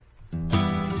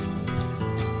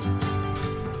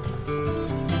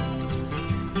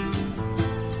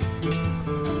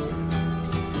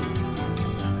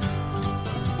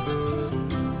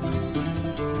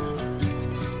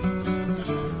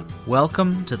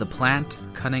Welcome to the Plant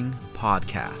Cunning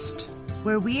Podcast,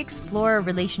 where we explore a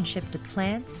relationship to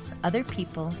plants, other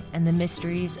people, and the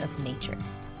mysteries of nature.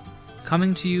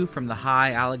 Coming to you from the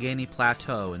high Allegheny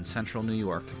Plateau in central New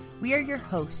York. We are your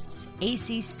hosts,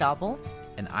 A.C. Staubel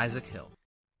and Isaac Hill.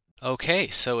 Okay,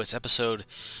 so it's episode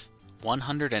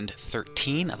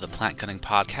 113 of the Plant Cunning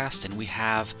Podcast, and we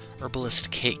have herbalist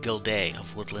Kate Gilday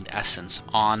of Woodland Essence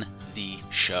on the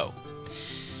show.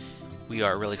 We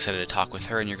are really excited to talk with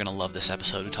her, and you're going to love this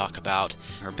episode. We talk about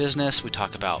her business, we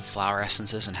talk about flower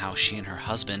essences, and how she and her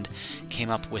husband came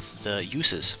up with the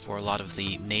uses for a lot of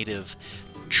the native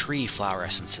tree flower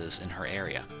essences in her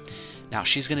area. Now,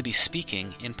 she's going to be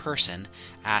speaking in person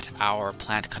at our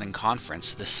Plant Cunning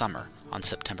Conference this summer on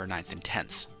September 9th and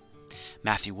 10th.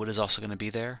 Matthew Wood is also going to be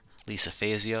there, Lisa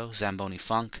Fazio, Zamboni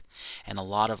Funk, and a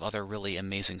lot of other really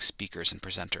amazing speakers and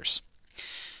presenters.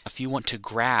 If you want to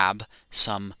grab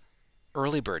some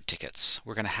early bird tickets,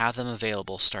 we're going to have them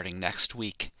available starting next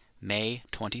week, May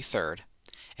 23rd.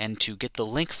 And to get the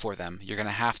link for them, you're going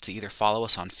to have to either follow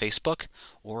us on Facebook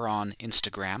or on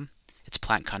Instagram. It's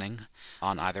Plant Cunning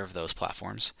on either of those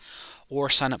platforms. Or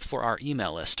sign up for our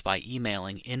email list by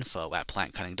emailing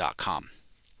info@plantcunning.com.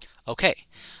 Okay,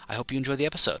 I hope you enjoy the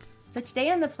episode. So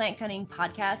today on the Plant Cunning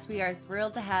Podcast, we are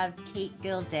thrilled to have Kate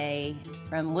Gilday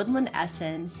from Woodland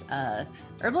Essence, a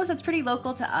herbalist that's pretty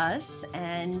local to us,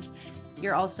 and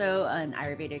you're also an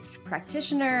Ayurvedic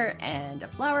practitioner and a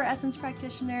flower essence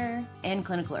practitioner and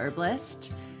clinical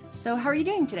herbalist. So how are you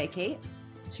doing today, Kate?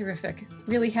 Terrific.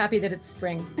 Really happy that it's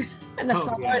spring and the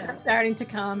flowers are starting to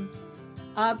come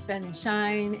up and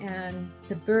shine, and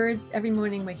the birds every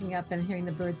morning waking up and hearing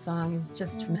the bird song is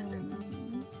just tremendous.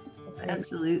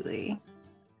 Absolutely.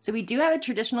 So we do have a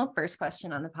traditional first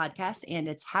question on the podcast, and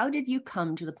it's, how did you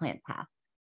come to the plant path?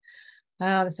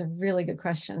 Wow, that's a really good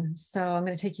question. So I'm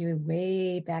going to take you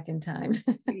way back in time.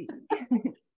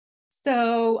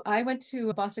 So I went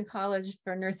to Boston College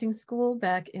for nursing school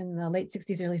back in the late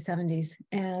 60s, early 70s.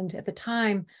 And at the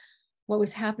time, what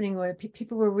was happening was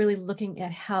people were really looking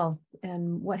at health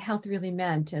and what health really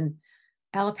meant, and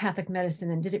allopathic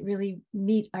medicine, and did it really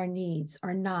meet our needs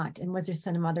or not? And was there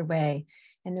some other way?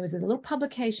 And there was a little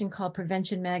publication called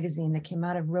Prevention Magazine that came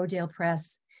out of Rodale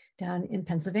Press down in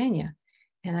Pennsylvania.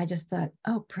 And I just thought,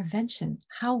 oh, prevention,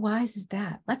 how wise is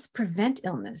that? Let's prevent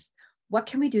illness. What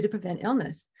can we do to prevent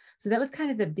illness? So that was kind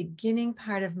of the beginning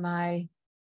part of my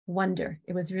wonder.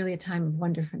 It was really a time of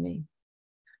wonder for me.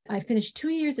 I finished 2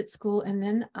 years at school, and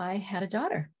then I had a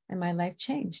daughter, and my life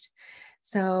changed.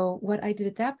 So what I did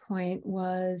at that point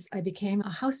was I became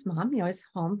a house mom. I was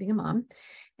home being a mom.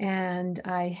 And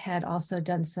I had also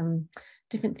done some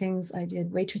different things. I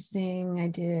did waitressing, I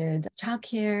did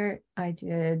childcare, I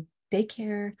did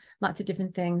daycare, lots of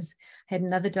different things. I had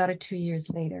another daughter 2 years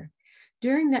later.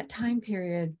 During that time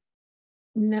period,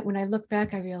 when I look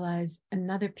back, I realized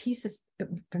another piece of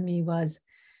for me was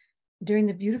during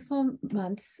the beautiful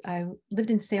months. I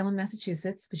lived in Salem,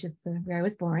 Massachusetts, which is where I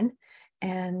was born.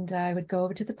 And I would go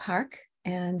over to the park,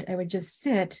 and I would just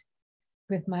sit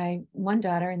with my one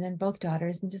daughter and then both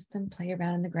daughters and just them play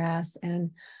around in the grass.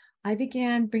 And I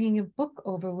began bringing a book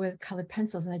over with colored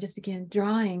pencils, and I just began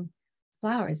drawing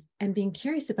flowers and being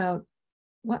curious about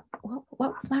what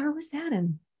flower was that,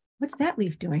 and what's that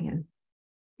leaf doing? And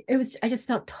I just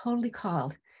felt totally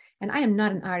called. And I am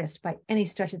not an artist by any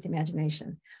stretch of the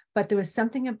imagination, but there was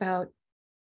something about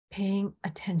paying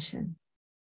attention,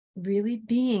 really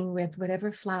being with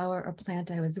whatever flower or plant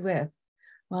I was with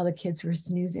while the kids were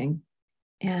snoozing.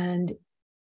 And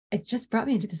it just brought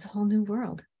me into this whole new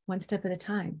world, one step at a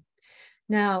time.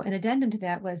 Now, an addendum to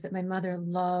that was that my mother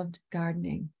loved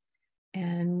gardening,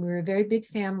 and we were a very big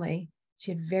family.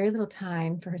 She had very little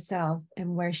time for herself,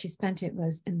 and where she spent it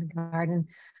was in the garden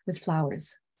with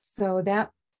flowers. So that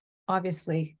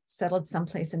obviously settled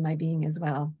someplace in my being as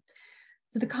well.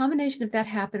 So the combination of that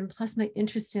happened, plus my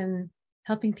interest in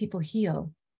helping people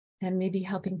heal and maybe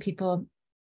helping people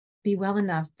be well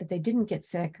enough that they didn't get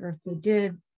sick, or if they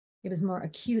did, it was more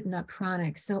acute, not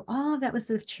chronic. So all of that was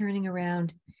sort of churning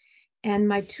around. And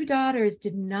my two daughters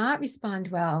did not respond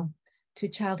well to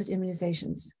childhood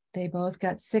immunizations. They both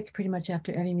got sick pretty much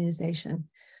after every immunization.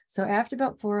 So after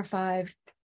about 4 or 5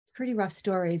 pretty rough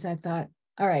stories, I thought,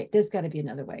 all right, there's got to be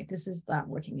another way. This is not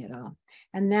working at all.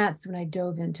 And that's when I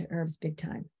dove into herbs big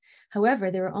time. However,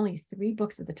 there were only 3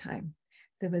 books at the time.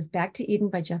 There was Back to Eden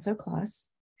by Jethro Kloss.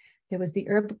 There was the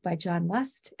Herb Book by John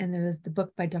Lust, and there was the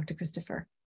book by Dr. Christopher.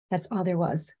 That's all there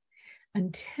was.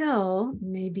 Until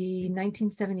maybe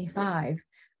 1975,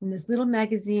 when this little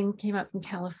magazine came out from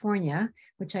California,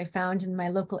 which I found in my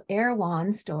local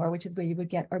Erewhon store, which is where you would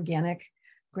get organic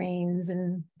grains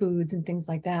and foods and things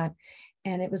like that.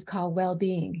 And it was called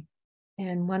Well-Being.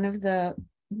 And one of the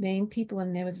main people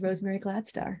in there was Rosemary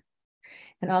Gladstar,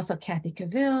 and also Kathy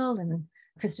Cavill and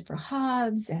Christopher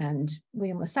Hobbs and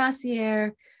William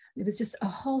Lassassiere. It was just a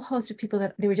whole host of people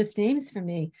that they were just names for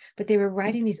me, but they were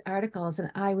writing these articles and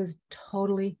I was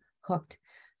totally hooked.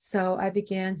 So I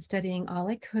began studying all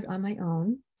I could on my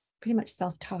own, pretty much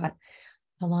self-taught,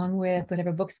 along with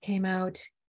whatever books came out.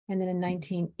 And then in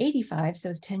 1985, so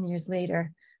it was 10 years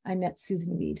later, I met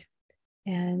Susan Weed.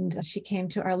 And she came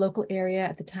to our local area.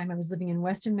 At the time, I was living in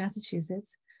Western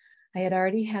Massachusetts. I had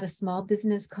already had a small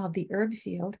business called the Herb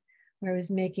Field, where I was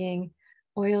making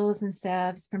oils and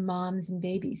salves for moms and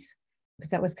babies, because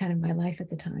that was kind of my life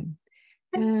at the time.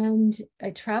 And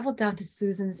I traveled down to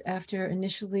Susan's after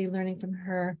initially learning from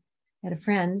her at a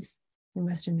friend's in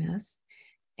Western Mass,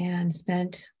 and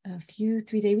spent a few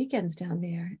 3-day weekends down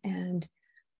there. And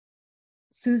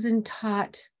Susan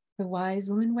taught the wise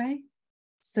woman way.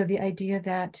 So the idea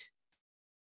that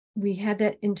we had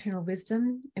that internal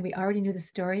wisdom and we already knew the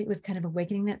story, it was kind of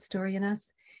awakening that story in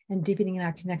us and deepening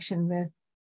our connection with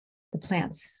the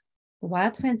plants. The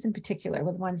wild plants in particular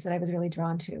were the ones that I was really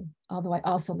drawn to, although I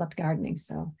also loved gardening.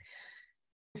 So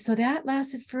that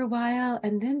lasted for a while.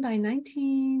 And then by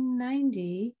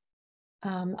 1990,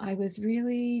 I was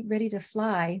really ready to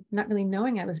fly, not really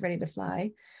knowing I was ready to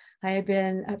fly. I had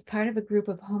been a part of a group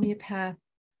of homeopath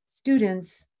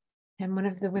students, and one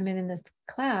of the women in this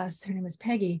class, her name was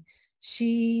Peggy,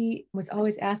 she was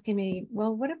always asking me,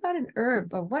 well, what about an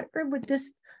herb? Or what herb would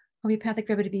this homeopathic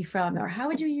remedy be from? Or how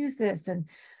would you use this? And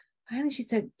finally she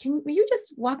said, will you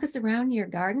just walk us around your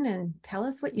garden and tell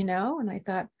us what you know? And I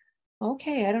thought,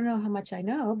 okay, I don't know how much I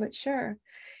know, but sure.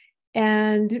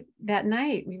 And that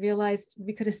night we realized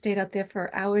we could have stayed out there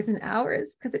for hours and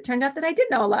hours, because it turned out that I did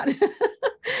know a lot.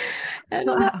 And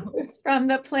a lot was from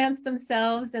the plants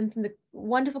themselves and from the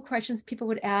wonderful questions people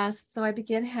would ask. So I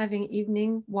began having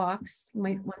evening walks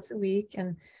once a week.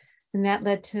 And that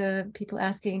led to people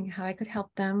asking how I could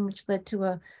help them, which led to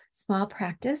a small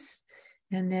practice.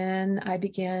 And then I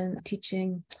began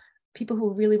teaching people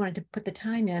who really wanted to put the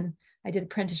time in. I did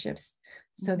apprenticeships.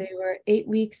 So they were 8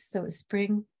 weeks. So it was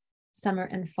spring, summer,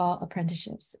 and fall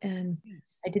apprenticeships. And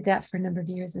I did that for a number of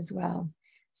years as well.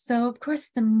 So of course,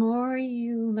 the more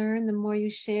you learn, the more you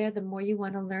share, the more you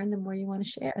want to learn, the more you want to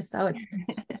share. So it's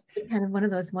kind of one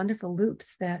of those wonderful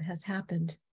loops that has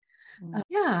happened.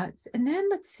 And then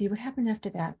let's see what happened after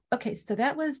that. Okay, so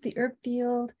that was the herb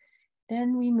field.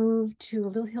 Then we moved to a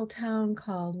little hill town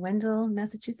called Wendell,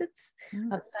 Massachusetts,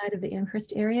 outside of the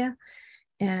Amherst area.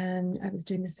 And I was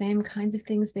doing the same kinds of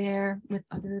things there with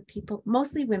other people,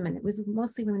 mostly women. It was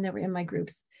mostly women that were in my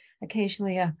groups.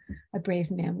 Occasionally a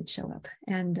brave man would show up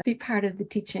and be part of the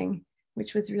teaching,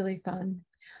 which was really fun.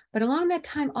 But along that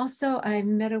time also, I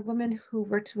met a woman who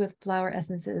worked with flower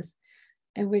essences,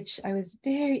 and which I was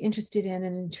very interested in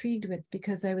and intrigued with,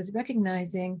 because I was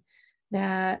recognizing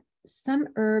that some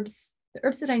herbs, the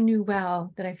herbs that I knew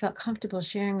well, that I felt comfortable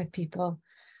sharing with people,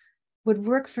 would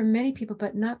work for many people,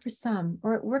 but not for some,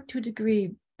 or it worked to a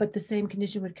degree, but the same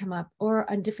condition would come up, or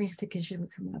a different condition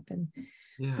would come up. And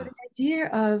so this idea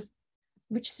of,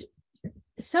 which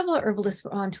several herbalists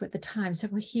were onto at the time,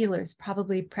 several healers,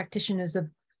 probably practitioners of,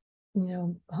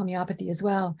 homeopathy as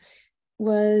well,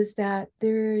 was that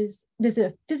there's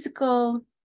a physical,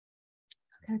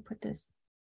 how can I put this?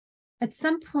 At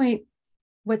some point,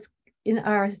 what's in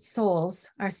our souls,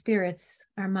 our spirits,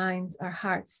 our minds, our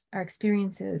hearts, our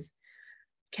experiences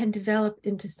can develop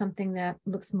into something that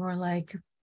looks more like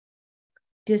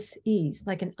dis-ease,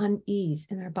 like an unease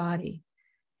in our body.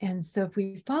 And so if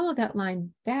we follow that line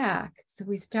back, so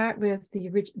we start with the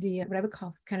what I would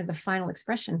call kind of the final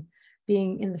expression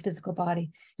being in the physical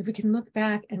body. If we can look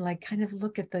back and like kind of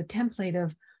look at the template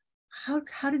of how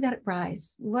did that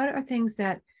rise? What are things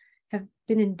that have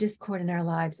been in discord in our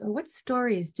lives? Or what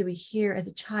stories do we hear as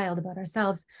a child about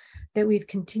ourselves that we've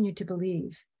continued to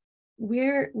believe?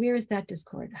 Where is that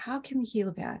discord? How can we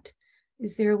heal that?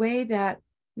 Is there a way that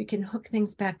we can hook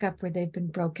things back up where they've been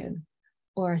broken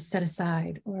or set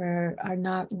aside or are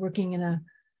not working in a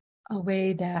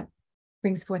way that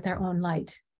brings forth our own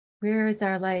light? Where is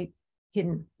our light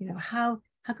hidden? How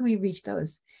can we reach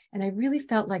those? And I really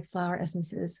felt like flower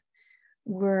essences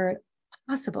were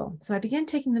possible. So I began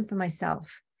taking them for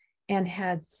myself and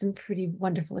had some pretty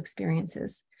wonderful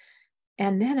experiences.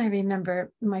 And then I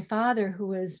remember my father,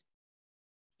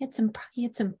 he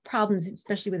had some problems,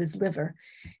 especially with his liver.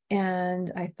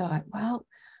 And I thought, well,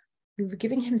 we were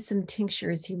giving him some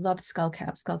tinctures. He loved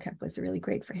skullcap. Skullcap was really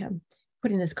great for him.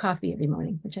 put in his coffee every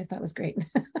morning, which I thought was great.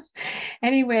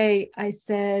 Anyway, I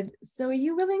said, so are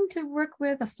you willing to work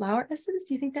with a flower essence?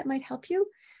 Do you think that might help you?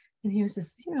 And he was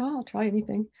just, I'll try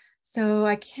anything. So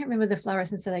I can't remember the flower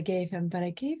essence that I gave him, but I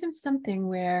gave him something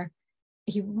where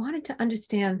he wanted to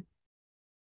understand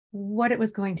what it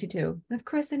was going to do. And of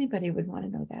course, anybody would want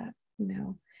to know that,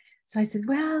 So I said,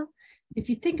 well, if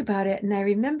you think about it, and I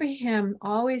remember him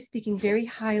always speaking very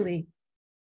highly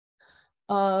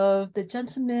of the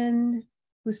gentleman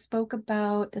who spoke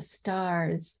about the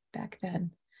stars back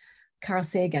then, Carl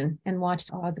Sagan, and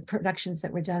watched all the productions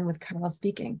that were done with Carl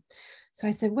speaking. So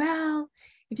I said, well,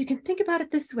 if you can think about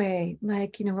it this way,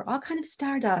 like, we're all kind of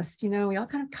stardust, we all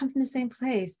kind of come from the same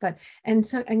place, and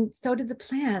so do the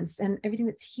plants and everything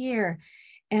that's here.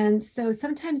 And so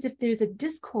sometimes if there's a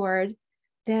discord,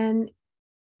 then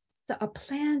a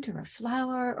plant or a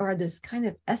flower or this kind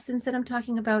of essence that I'm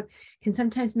talking about can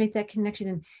sometimes make that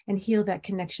connection and heal that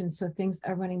connection so things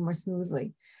are running more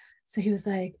smoothly. So he was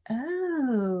like,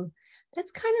 oh,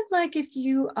 that's kind of like if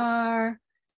you are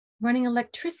running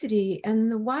electricity and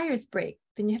the wires break,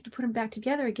 then you have to put them back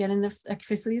together again and the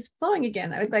electricity is flowing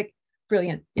again. I was like,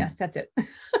 brilliant. Yes, that's it.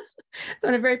 So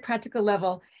on a very practical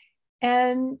level.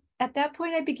 And at that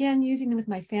point, I began using them with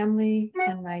my family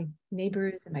and my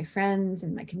neighbors and my friends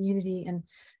and my community, and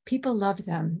people loved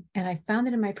them. And I found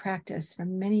that in my practice for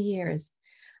many years,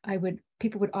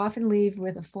 people would often leave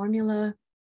with a formula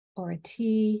or a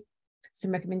tea, some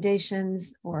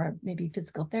recommendations, or maybe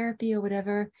physical therapy or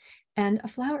whatever, and a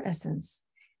flower essence.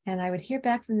 And I would hear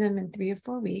back from them in 3 or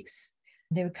 4 weeks.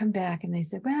 They would come back and they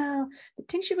said, well, the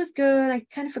tincture was good. I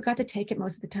kind of forgot to take it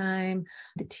most of the time.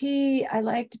 The tea I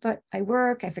liked, but I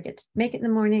forget to make it in the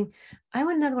morning. I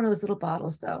want another one of those little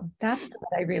bottles though. That's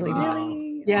what I really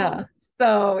need. Yeah.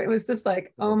 So it was just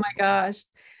like, oh my gosh.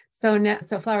 So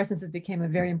flower essences became a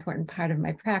very important part of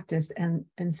my practice. And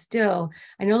still,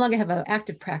 I no longer have an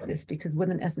active practice because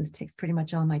Woodland Essence takes pretty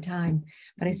much all my time,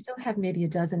 but I still have maybe a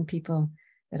dozen people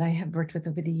that I have worked with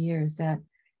over the years that,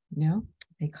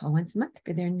 they call once a month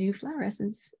for their new flower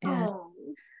essence. And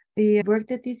the work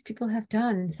that these people have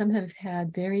done, and some have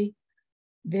had very,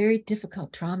 very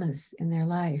difficult traumas in their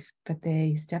life, but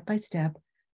they step by step,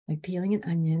 like peeling an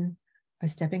onion or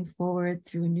stepping forward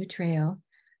through a new trail,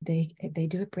 they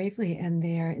do it bravely, and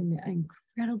they are in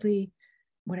incredibly,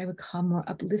 what I would call more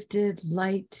uplifted,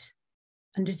 light,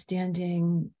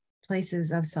 understanding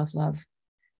places of self-love.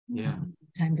 Yeah.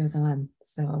 Time goes on.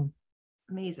 So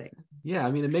amazing. Yeah,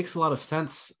 I mean, it makes a lot of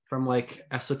sense from like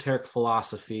esoteric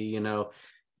philosophy,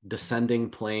 descending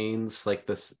planes, like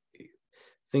this,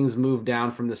 things move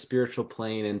down from the spiritual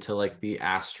plane into like the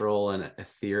astral and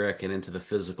etheric and into the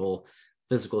physical.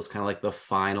 Physical is kind of like the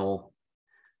final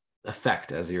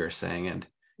effect, as you were saying. And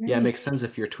yeah, it makes sense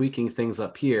if you're tweaking things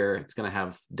up here, it's going to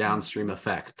have downstream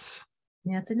effects.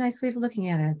 Yeah, it's a nice way of looking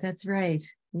at it. That's right.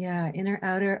 Yeah, inner,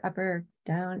 outer, upper,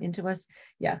 down into us.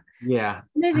 Yeah. Yeah.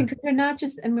 It's amazing because we're not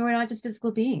just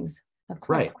physical beings, of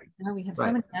course. Right. We have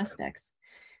so many aspects.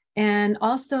 And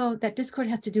also that discord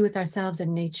has to do with ourselves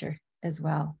and nature as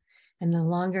well. And the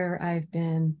longer I've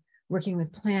been working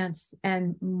with plants,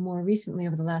 and more recently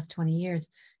over the last 20 years,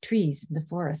 trees, the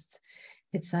forests,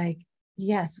 it's like,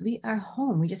 yes, we are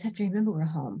home. We just have to remember we're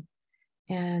home.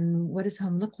 And what does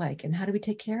home look like? And how do we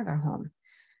take care of our home?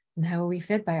 And how are we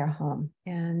fed by our home?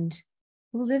 And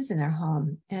who lives in our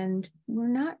home? And we're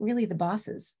not really the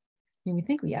bosses. I mean, we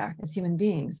think we are as human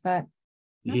beings, but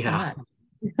not so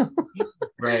much.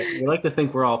 Right. We like to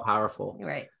think we're all powerful.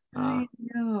 Right. I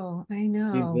know.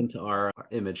 Feeds into our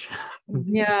image.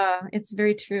 Yeah, it's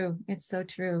very true. It's so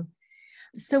true.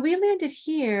 So we landed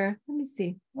here. Let me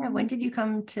see. Yeah. When did you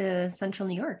come to Central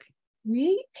New York?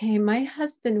 We came, my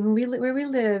husband, where we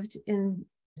lived in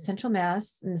Central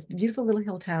Mass, in this beautiful little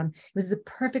hill town, it was the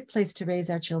perfect place to raise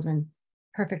our children.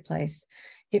 Perfect place.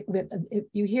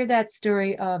 You hear that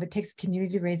story of it takes a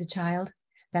community to raise a child.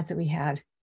 That's what we had.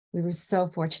 We were so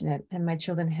fortunate. And my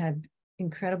children had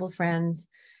incredible friends.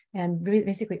 And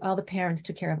basically all the parents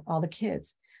took care of all the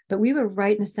kids. But we were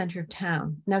right in the center of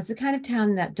town. Now, it's the kind of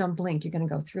town that don't blink, you're going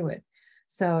to go through it.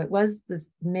 So it was the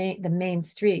main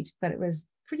street, but it was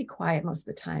pretty quiet most of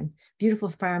the time. Beautiful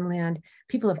farmland,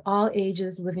 people of all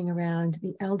ages living around.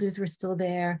 The elders were still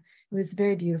there. It was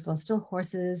very beautiful. Still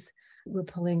horses were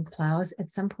pulling plows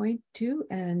at some point too,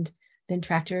 and then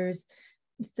tractors.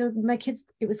 So my kids,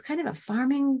 it was kind of a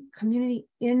farming community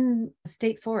in a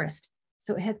state forest.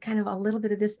 So it had kind of a little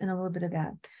bit of this and a little bit of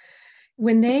that.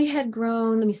 When they had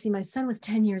grown, let me see, my son was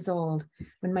 10 years old.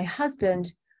 When my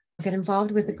husband got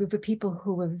involved with a group of people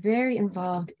who were very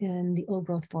involved in the old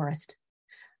growth forest.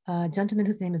 A gentleman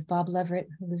whose name is Bob Leverett,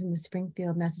 who lives in the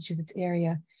Springfield, Massachusetts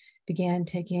area, began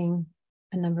taking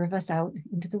a number of us out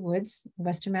into the woods,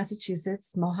 Western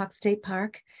Massachusetts, Mohawk State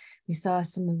Park. We saw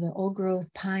some of the old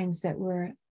growth pines that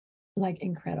were like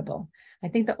incredible. I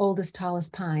think the oldest,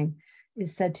 tallest pine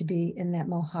is said to be in that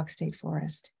Mohawk State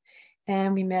Forest.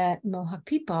 And we met Mohawk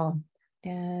people,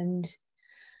 and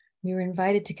we were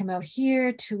invited to come out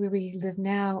here to where we live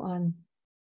now on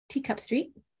Teacup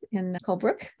Street in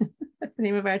Colebrook. That's the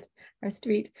name of our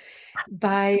street,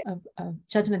 by a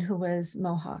gentleman who was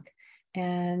Mohawk.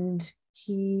 And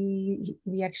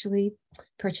we actually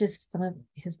purchased some of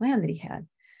his land that he had.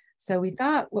 So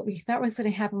what we thought was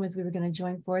going to happen was we were going to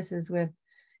join forces with,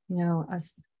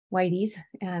 us whiteys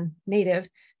and native,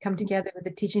 come together with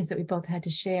the teachings that we both had to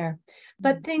share.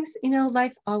 But things,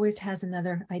 life always has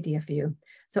another idea for you.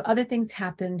 So other things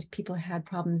happened. People had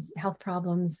problems, health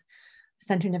problems.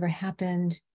 Center never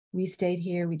happened. We stayed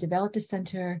here. We developed a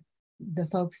center. The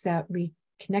folks that we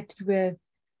connected with,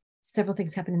 several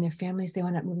things happened in their families. They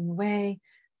wound up moving away.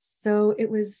 So it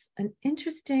was an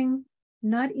interesting,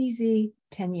 not easy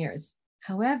 10 years.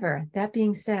 However, that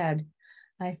being said,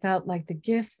 I felt like the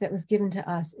gift that was given to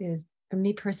us is, for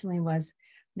me personally, was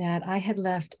that I had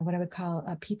left what I would call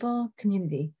a people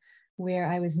community where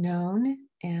I was known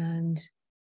and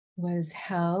was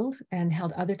held and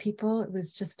held other people. It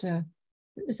was just a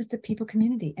people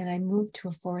community. And I moved to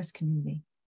a forest community.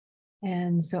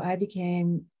 And so I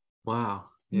became. Wow.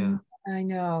 Yeah. I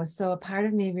know. So a part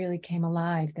of me really came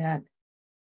alive that,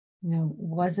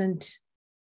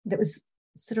 that was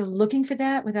sort of looking for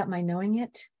that without my knowing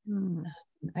it.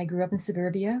 I grew up in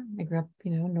suburbia. I grew up,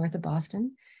 north of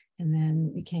Boston. And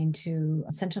then we came to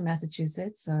central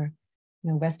Massachusetts, or,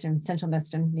 central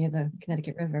western near the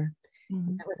Connecticut River.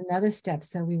 Mm-hmm. That was another step.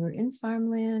 So we were in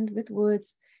farmland with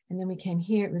woods. And then we came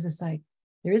here. It was just like,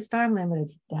 there is farmland, but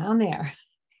it's down there.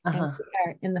 And we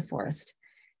are in the forest.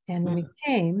 And when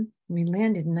we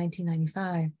landed in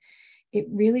 1995, it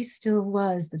really still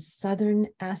was the southern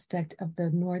aspect of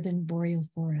the northern boreal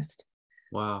forest.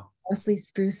 Wow. Mostly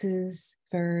spruces,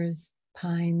 firs,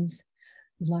 pines,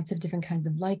 lots of different kinds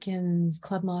of lichens,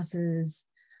 club mosses.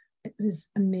 It was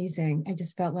amazing. I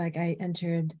just felt like I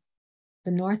entered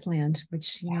the Northland,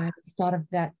 which, I always thought of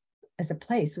that as a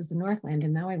place, was the Northland,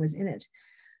 and now I was in it.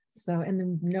 So,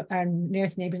 and our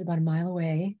nearest neighbor is about a mile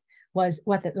away. Was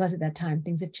what that was at that time.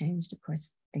 Things have changed. Of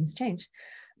course, things change.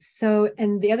 So,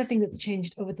 and the other thing that's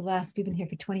changed over the last, we've been here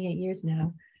for 28 years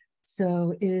now,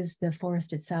 so is the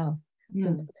forest itself. So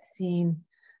we've seen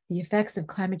the effects of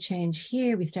climate change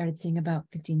here. We started seeing about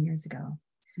 15 years ago.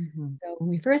 So when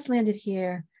we first landed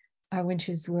here, our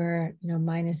winters were,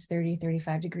 minus 30,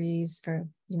 35 degrees for,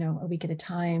 a week at a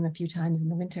time, a few times in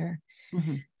the winter.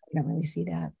 We don't really see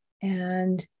that.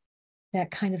 And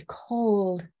that kind of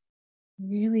cold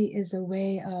really is a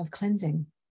way of cleansing.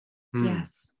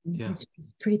 Yes. Which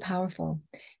is pretty powerful.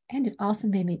 And it also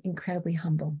made me incredibly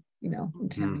humble, in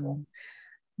terms of,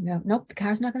 nope, the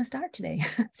car's not going to start today.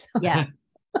 So, yeah.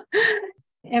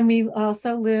 And we've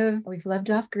lived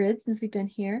off grid since we've been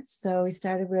here. So we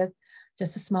started with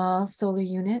just a small solar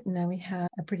unit, and then we have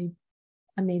a pretty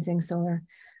amazing solar.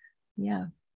 Yeah,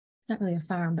 it's not really a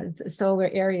farm, but it's a solar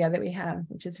area that we have,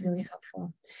 which is really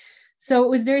helpful. So it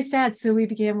was very sad. So we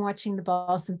began watching the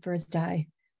balsam firs die,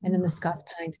 and then the Scots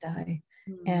pines die,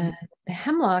 and the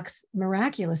hemlocks,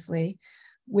 miraculously,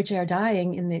 which are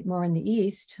dying more in the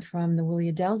east from the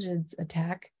woolly adelgids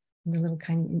attack, the little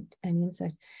tiny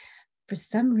insect. For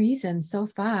some reason, so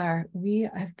far, we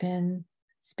have been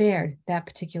spared that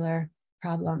particular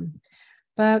problem.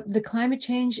 But the climate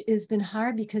change has been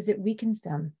hard because it weakens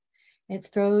them. It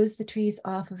throws the trees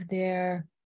off of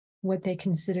what they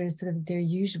consider sort of their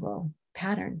usual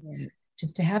pattern,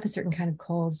 just to have a certain kind of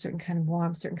cold, certain kind of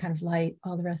warmth, certain kind of light,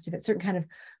 all the rest of it, certain kind of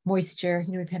moisture.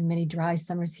 We've had many dry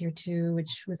summers here too,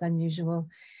 which was unusual.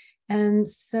 And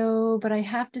so, but I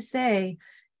have to say,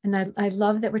 and I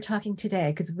love that we're talking today,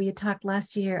 because we had talked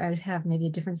last year, I'd have maybe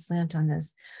a different slant on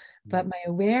this, but my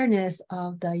awareness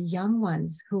of the young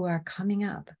ones who are coming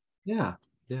up.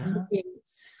 Looking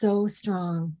so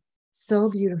strong,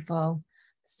 so beautiful,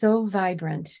 so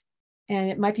vibrant. And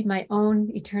it might be my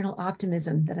own eternal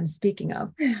optimism that I'm speaking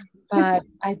of, but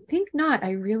I think not.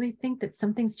 I really think that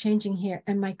something's changing here.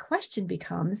 And my question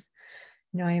becomes,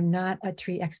 I am not a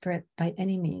tree expert by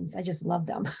any means. I just love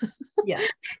them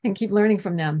and keep learning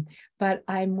from them. But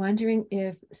I'm wondering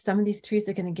if some of these trees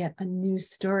are going to get a new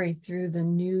story through the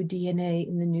new DNA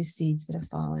and the new seeds that have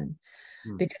fallen.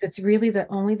 Because it's really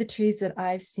only the trees that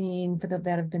I've seen that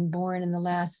have been born in the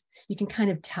last, you can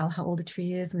kind of tell how old a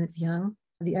tree is when it's young,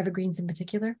 the evergreens in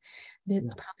particular.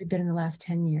 It's probably been in the last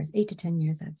 10 years, 8 to 10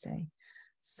 years, I'd say.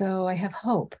 So I have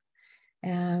hope.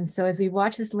 And so as we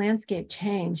watch this landscape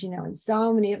change, and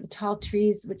so many of the tall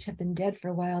trees, which have been dead for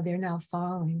a while, they're now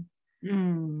falling.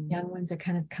 Young ones are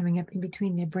kind of coming up in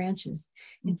between their branches.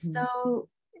 It's so,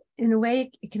 in a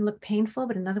way, it can look painful,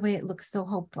 but another way it looks so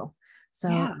hopeful.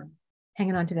 So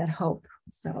hanging on to that hope.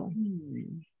 So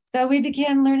we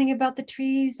began learning about the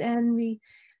trees, and we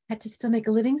had to still make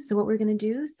a living. So what we're going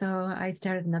to do. So I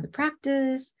started another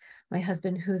practice. My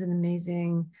husband, who's an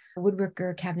amazing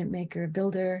woodworker, cabinet maker,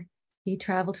 builder, he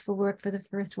traveled for work for the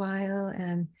first while.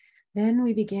 And then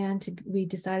we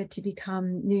decided to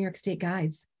become New York State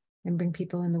guides and bring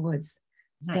people in the woods.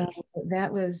 Nice. So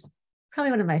that was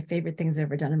probably one of my favorite things I've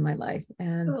ever done in my life.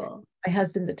 And my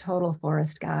husband's a total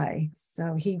forest guy.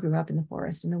 So he grew up in the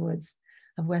forest, in the woods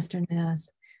of Western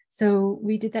Mass. So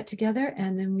we did that together.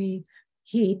 And then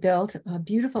he built a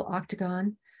beautiful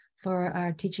octagon for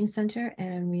our teaching center.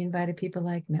 And we invited people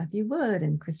like Matthew Wood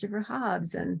and Christopher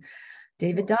Hobbs and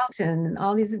David Dalton and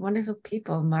all these wonderful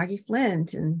people, Margie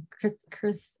Flint and Chris,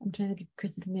 I'm trying to think of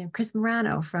Chris's name, Chris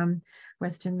Morano from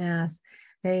Western Mass.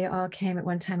 They all came at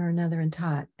one time or another and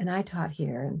taught. And I taught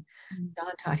here, and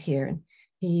Don taught here. And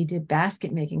he did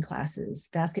basket making classes,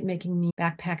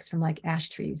 backpacks from like ash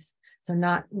trees. So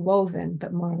not woven,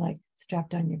 but more like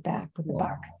strapped on your back with the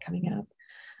bark coming up.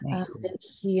 Nice.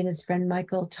 He and his friend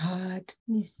Michael taught, let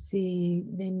me see,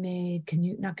 they made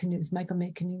Michael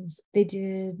made canoes. They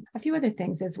did a few other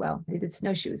things as well. They did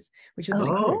snowshoes, which was an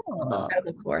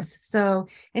incredible course. So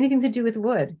anything to do with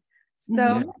wood.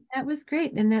 So that was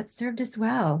great. And that served us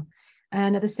well.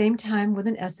 And at the same time,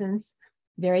 Woodland Essence,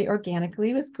 very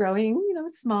organically, was growing,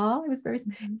 small. It was very,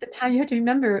 the time you have to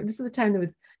remember, this is the time there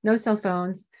was no cell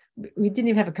phones. We didn't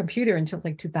even have a computer until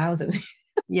like 2000.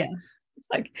 It's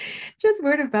like just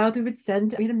word of mouth. We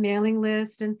had a mailing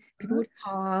list, and people would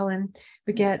call, and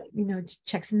we get,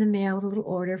 checks in the mail with a little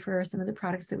order for some of the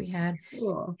products that we had.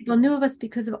 Cool. People knew of us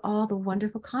because of all the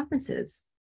wonderful conferences.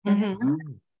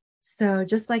 So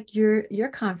just like your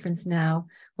conference now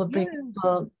will bring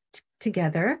people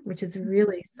together, which is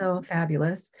really so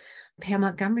fabulous. Pam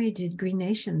Montgomery did Green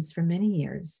Nations for many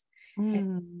years.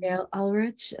 And Gail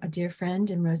Ulrich, a dear friend,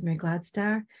 and Rosemary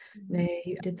Gladstar,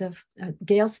 they did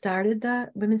Gail started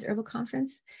the Women's Herbal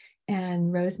Conference,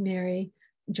 and Rosemary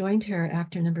joined her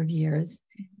after a number of years.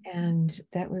 And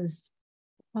that was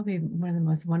probably one of the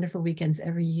most wonderful weekends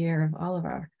every year of all of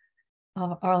our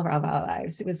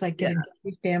lives. It was like getting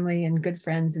family and good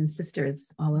friends and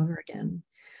sisters all over again.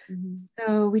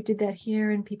 So we did that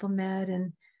here, and people met.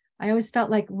 And I always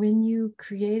felt like when you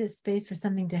create a space for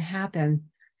something to happen,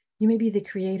 you may be the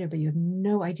creator, but you have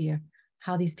no idea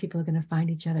how these people are going to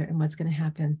find each other and what's going to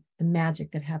happen, the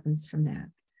magic that happens from that.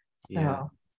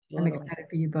 So I'm excited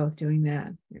for you both doing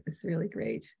that. It was really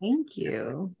great. Thank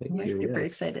you. Thank you. Super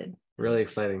excited. Really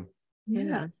exciting.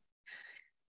 Yeah.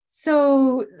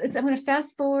 So I'm going to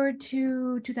fast forward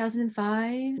to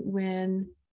 2005 when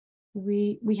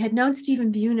we had known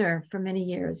Stephen Buhner for many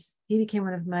years. He became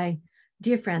one of my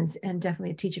dear friends and definitely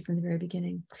a teacher from the very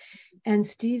beginning. And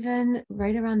Stephen,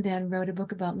 right around then, wrote a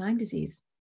book about Lyme disease.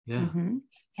 And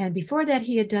before that,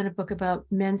 he had done a book about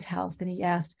men's health. And he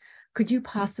asked, could you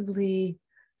possibly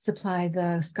supply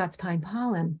the Scots pine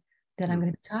pollen that I'm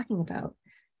going to be talking about?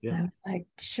 And I was like,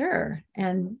 sure.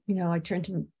 And, I turned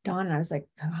to Dawn and I was like,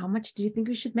 how much do you think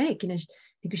we should make?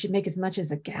 Think we should make as much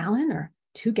as a gallon or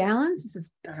 2 gallons? This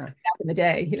is back in the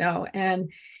day,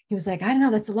 And he was like, I don't know,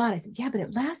 that's a lot. I said, yeah, but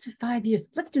it lasts for 5 years.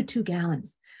 Let's do 2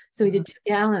 gallons. So we did 2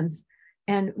 gallons,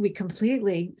 and we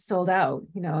completely sold out,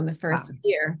 in the first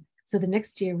year. So the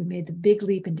next year we made the big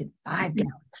leap and did 5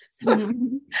 gallons. So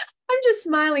I'm just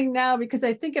smiling now because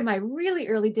I think in my really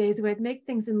early days where I'd make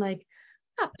things in like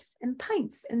cups and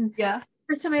pints. And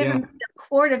first time I ever made a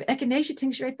quart of echinacea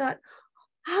tincture, I thought,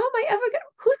 who's going to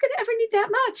ever need that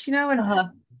much,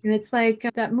 And it's like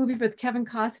that movie with Kevin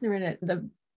Costner in it, the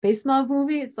baseball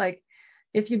movie. It's like,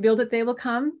 if you build it, they will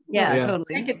come. Totally.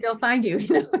 Make it, they'll find you,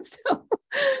 So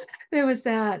there was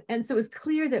that. And so it was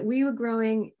clear that we were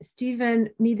growing. Stephen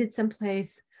needed some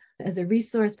place as a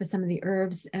resource for some of the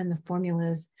herbs and the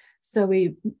formulas. So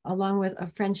we, along with a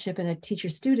friendship and a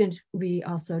teacher-student, we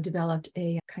also developed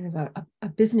a kind of a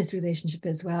business relationship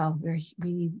as well, where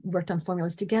we worked on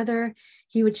formulas together.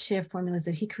 He would share formulas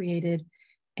that he created,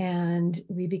 and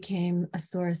we became a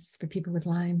source for people with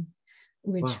Lyme,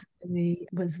 which really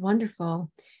was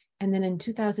wonderful. And then in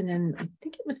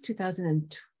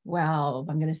 2012,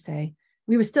 I'm going to say,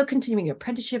 we were still continuing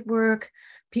apprenticeship work.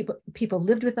 People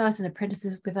lived with us and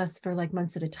apprentices with us for like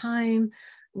months at a time.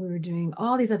 We were doing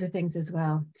all these other things as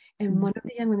well. And one of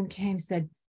the young women came and said,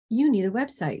 you need a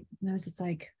website. And I was just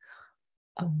like,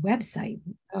 a website.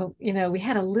 Oh, we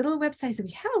had a little website. I said,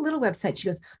 we have a little website. She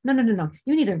goes, no.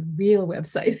 You need a real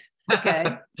website.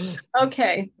 Okay.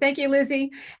 Okay. Thank you,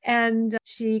 Lizzie. And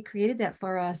she created that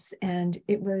for us. And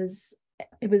it was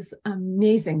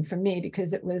amazing for me,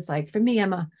 because it was like, for me,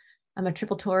 I'm a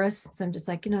triple Taurus. So I'm just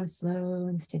like, I'm slow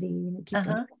and steady and keep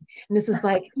going. And this was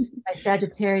like my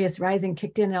Sagittarius rising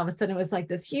kicked in. And all of a sudden it was like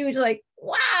this huge, like,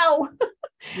 wow.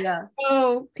 Yeah.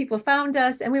 So people found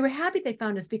us, and we were happy they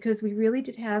found us, because we really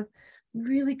did have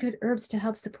really good herbs to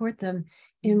help support them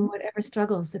in whatever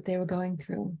struggles that they were going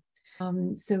through.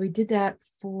 So we did that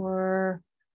for,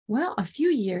 a few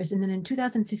years. And then in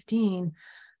 2015,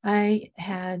 I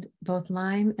had both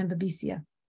Lyme and Babesia.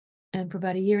 And for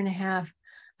about a year and a half,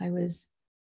 I was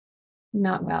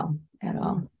not well at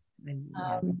all.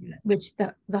 Which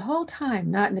the whole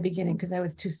time, not in the beginning, because I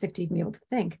was too sick to even be able to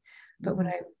think. But when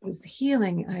I was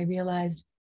healing, I realized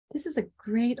this is a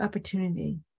great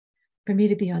opportunity for me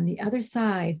to be on the other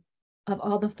side of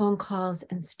all the phone calls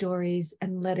and stories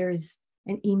and letters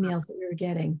and emails that we were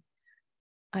getting.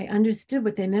 I understood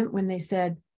what they meant when they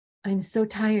said, I'm so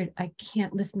tired, I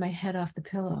can't lift my head off the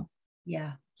pillow.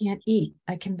 Yeah. Can't eat.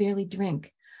 I can barely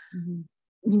drink.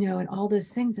 And all those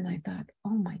things. And I thought,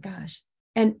 oh my gosh.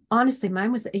 And honestly,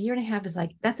 mine was a year and a half is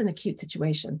like, that's an acute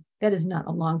situation. That is not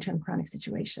a long-term chronic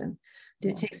situation.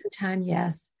 Did it take some time?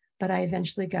 Yes. But I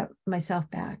eventually got myself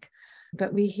back.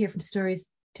 But we hear from stories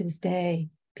to this day.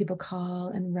 People call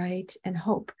and write and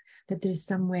hope that there's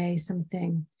some way,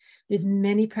 something. There's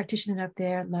many practitioners out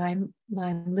there, Lyme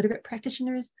literate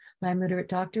practitioners, Lyme literate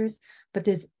doctors, but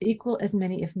there's equal as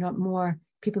many, if not more,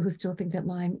 people who still think that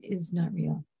Lyme is not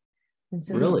real. And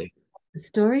so really, the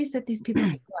stories that these people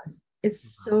tell us,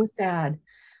 it's so sad.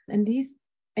 And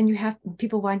you have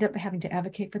people wind up having to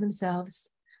advocate for themselves.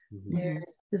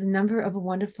 There's a number of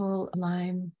wonderful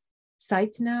Lyme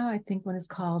sites now. I think one is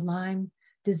called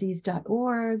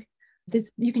LymeDisease.org.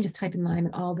 You can just type in Lyme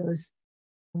and all those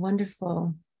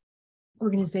wonderful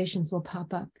organizations will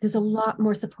pop up. There's a lot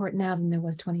more support now than there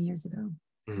was 20 years ago.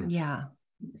 Yeah.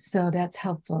 So that's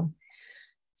helpful.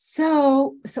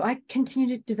 So I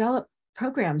continue to develop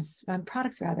programs,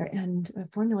 products rather, and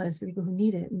formulas for people who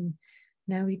need it. And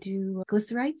now we do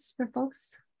glycerites for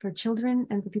folks, for children,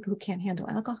 and for people who can't handle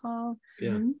alcohol.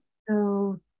 Yeah.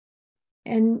 So,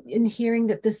 and in hearing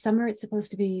that this summer it's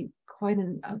supposed to be quite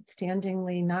an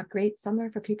outstandingly not great summer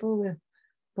for people with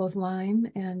both Lyme,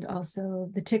 and also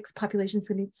the ticks population is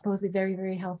going to be supposedly very,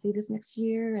 very healthy this next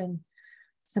year. And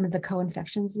some of the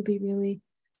co-infections will be really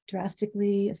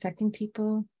drastically affecting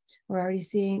people. We're already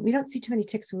seeing, we don't see too many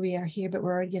ticks where we are here, but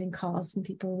we're already getting calls from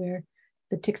people where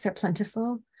the ticks are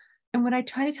plentiful. And what I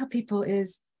try to tell people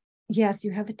is, yes,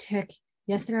 you have a tick.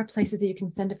 Yes, there are places that you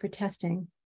can send it for testing.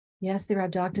 Yes, there are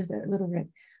doctors that are literate,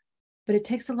 but it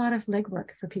takes a lot of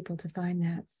legwork for people to find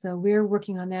that. So we're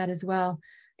working on that as well,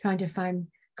 trying to find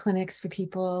clinics for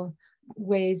people,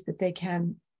 ways that they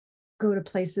can go to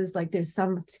places. Like there's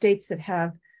some states that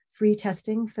have free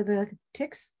testing for the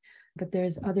ticks, but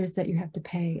there's others that you have to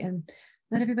pay, and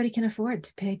not everybody can afford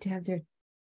to pay to have their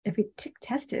every tick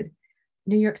tested.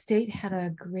 New York State had a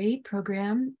great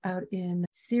program out in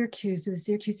Syracuse, the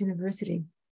Syracuse University,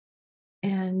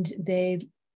 and they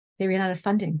ran out of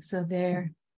funding, so they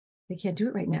can't do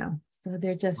it right now. So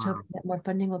they're just hoping that more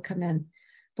funding will come in.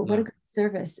 But what a good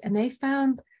service. And they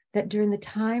found that during the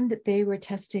time that they were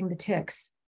testing the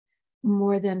ticks,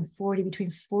 more than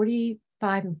between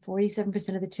 45 and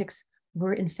 47% of the ticks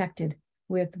were infected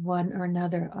with one or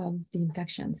another of the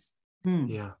infections.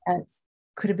 That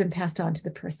could have been passed on to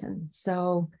the person.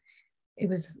 So it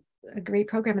was a great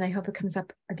program, and I hope it comes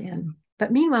up again.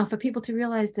 But meanwhile, for people to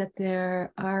realize that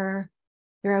there are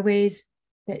ways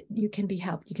that you can be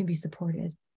helped, you can be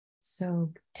supported.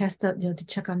 So test to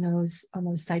check on those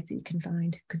sites that you can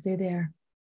find, because they're there,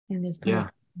 and there's plenty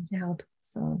to help.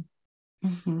 So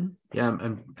and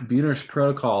Buhner's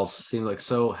protocols seem like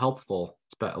so helpful,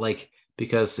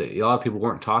 because a lot of people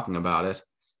weren't talking about it,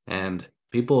 and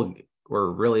people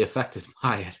were really affected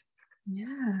by it.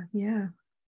 Yeah.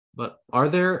 But are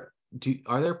there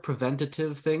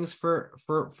preventative things for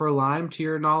Lyme, to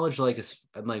your knowledge? Like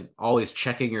always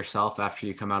checking yourself after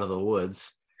you come out of the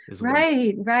woods.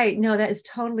 Right. No, that is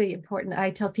totally important.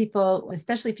 I tell people,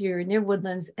 especially if you're near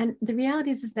woodlands, and the reality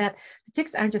is that the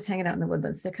ticks aren't just hanging out in the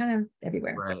woodlands. They're kind of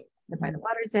everywhere. Right. They're by the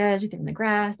water's edge, they're in the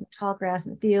grass, in the tall grass,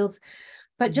 in the fields.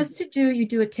 But just you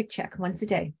do a tick check once a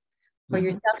day for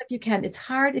yourself if you can. It's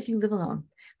hard if you live alone,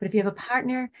 but if you have a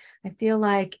partner, I feel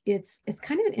like it's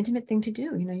kind of an intimate thing to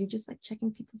do. You're just like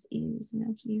checking people's ears,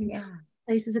 hearing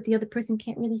places that the other person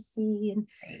can't really see, and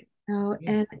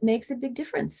and it makes a big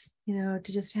difference, to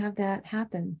just have that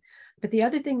happen. But the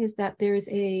other thing is that there's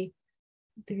a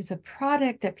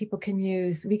product that people can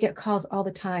use. We get calls all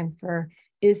the time for,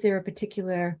 is there a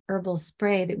particular herbal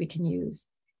spray that we can use?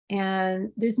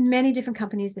 And there's many different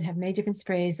companies that have many different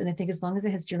sprays. And I think as long as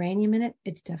it has geranium in it,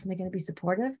 it's definitely going to be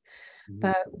supportive.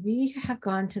 But we have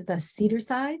gone to the cedar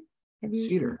side. Have you?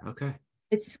 Cedar, okay.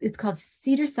 It's called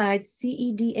Cedar Side,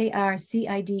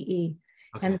 CEDARCIDE.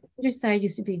 Okay. And the cedar side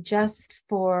used to be just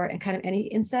for and kind of any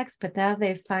insects, but now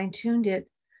they've fine-tuned it.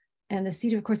 And the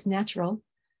cedar, of course, natural.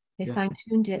 They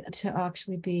fine-tuned it to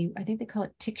actually be, I think they call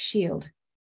it tick shield.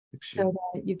 So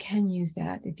that you can use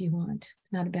that if you want.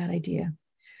 It's not a bad idea.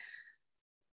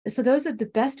 So those are the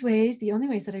best ways, the only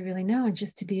ways that I really know, and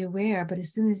just to be aware. But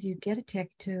as soon as you get a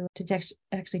tick, to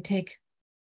actually take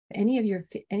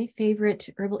any favorite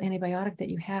herbal antibiotic that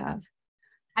you have.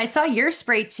 I saw your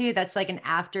spray too. That's like an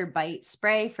after bite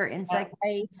spray for insect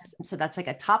bites. So that's like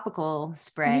a topical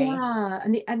spray. Yeah,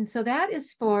 and so that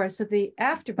is so the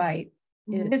after bite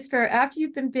is for after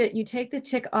you've been bit. You take the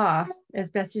tick off as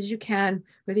best as you can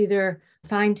with either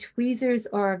fine tweezers,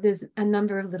 or there's a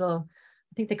number of little,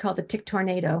 I think they call it the tick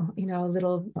tornado, a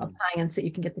little appliance that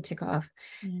you can get the tick off.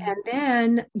 And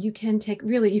then you can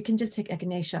just take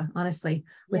echinacea, honestly,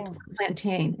 with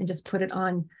plantain, and just put it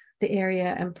on the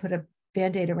area and put a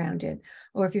Band-Aid around it.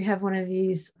 Or if you have one of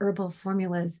these herbal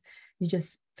formulas, you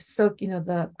just soak,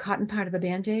 the cotton part of a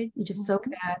Band-Aid, you just soak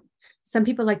that. Some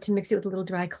people like to mix it with a little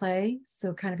dry clay,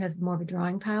 so it kind of has more of a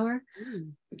drawing power.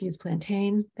 You can use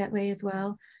plantain that way as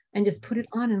well. And just put it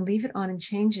on and leave it on and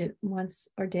change it once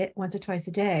or twice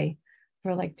a day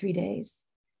for like 3 days.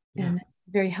 And it's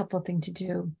a very helpful thing to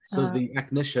do. So the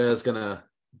echinacea is going to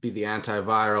be the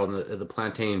antiviral, and the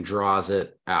plantain draws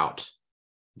it out.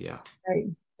 Yeah. Right.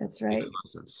 That's right.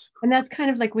 And that's kind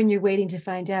of like when you're waiting to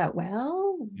find out,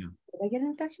 did I get an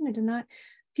infection or did not?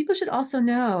 People should also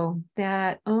know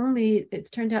that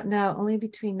it's turned out now only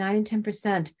between 9 and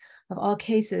 10% of all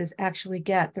cases actually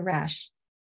get the rash.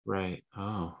 Right.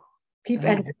 Oh.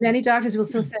 And many doctors will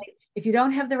still say, if you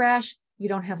don't have the rash, you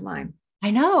don't have Lyme. I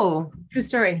know. True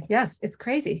story. Yes, it's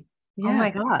crazy. Yeah. Oh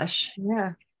my gosh.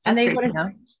 Yeah. That's and they want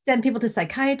to send people to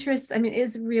psychiatrists. I mean,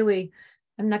 it's really,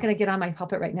 I'm not going to get on my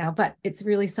pulpit right now, but it's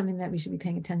really something that we should be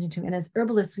paying attention to. And as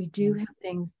herbalists, we do have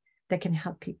things that can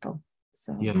help people.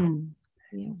 So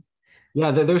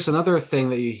there's another thing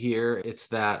that you hear. It's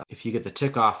that if you get the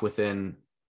tick off within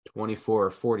 24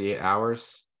 or 48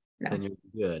 hours, then you're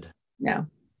good. No.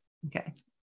 Okay.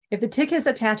 If the tick has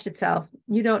attached itself,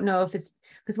 you don't know if it's,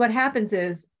 because what happens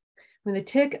is when the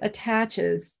tick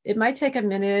attaches, it might take a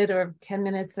minute or 10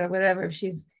 minutes or whatever if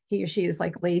he or she is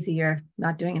like lazy or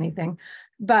not doing anything.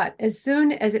 But as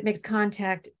soon as it makes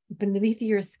contact beneath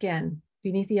your skin,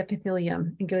 beneath the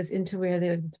epithelium, and goes into where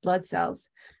there's blood cells,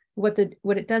 what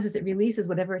it does is it releases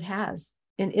whatever it has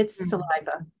in its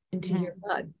saliva into your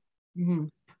blood.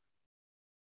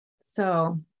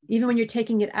 So even when you're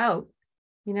taking it out,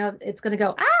 it's going to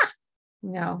go,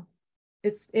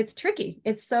 it's tricky.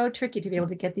 It's so tricky to be able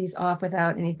to get these off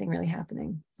without anything really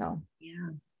happening. So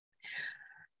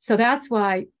that's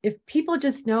why if people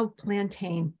just know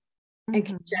plantain and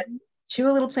can just chew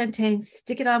a little plantain,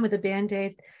 stick it on with a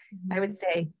Band-Aid, I would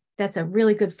say that's a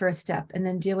really good first step, and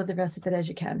then deal with the rest of it as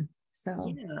you can.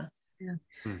 So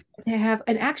to have,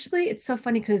 and actually it's so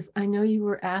funny because I know you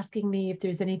were asking me if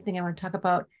there's anything I want to talk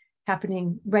about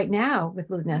happening right now with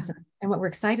Woodland and what we're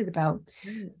excited about.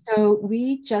 So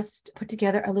we just put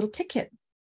together a little tick kit.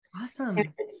 Awesome. And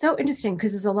it's so interesting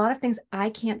because there's a lot of things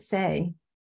I can't say,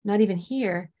 not even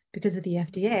here, because of the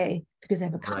FDA, because I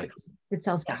have a company that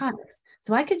sells products.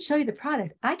 So I can show you the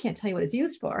product. I can't tell you what it's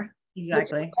used for.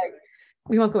 Exactly.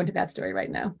 We won't go into that story right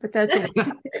now, but that's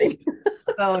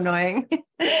so annoying.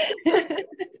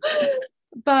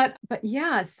 But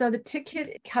yeah, so the tick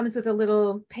kit comes with a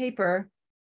little paper.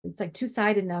 It's like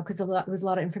two-sided now because there was a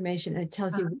lot of information, and it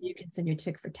tells you you can send your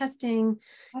tick for testing.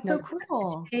 That's so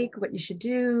cool. What you should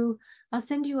do. I'll just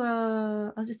send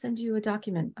you a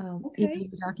document, email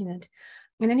document.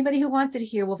 And anybody who wants it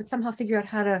here will somehow figure out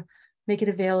how to make it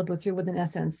available through Woodland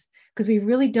Essence, because we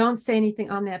really don't say anything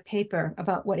on that paper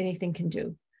about what anything can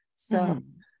do. So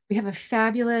we have a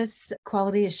fabulous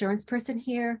quality assurance person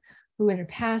here who in her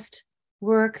past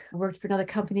worked for another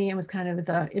company and was kind of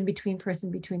the in-between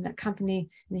person between that company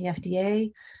and the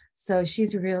FDA. So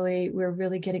we're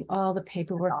really getting all the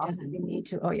paperwork that we need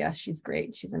to. Oh yeah, she's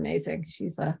great. She's amazing.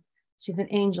 She's an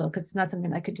angel, because it's not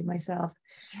something I could do myself.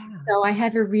 So I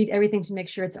have her read everything to make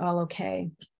sure it's all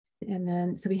okay. And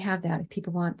then, so we have that if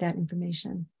people want that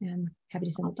information, and happy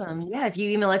to send it to you. Yeah. If you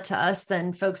email it to us,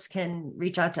 then folks can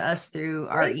reach out to us through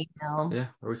our email. Yeah.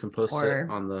 Or we can post it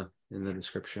in the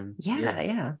description.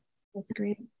 Yeah. That's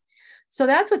great. So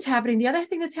that's what's happening. The other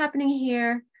thing that's happening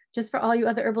here, just for all you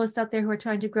other herbalists out there who are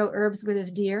trying to grow herbs where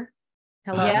there's deer.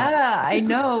 Hello. Yeah, I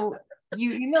know.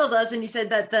 You emailed us and you said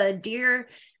that the deer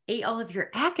ate all of your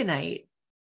aconite.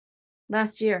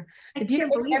 Last year. The deer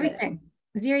ate everything.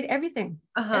 The deer ate everything.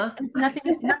 Uh-huh.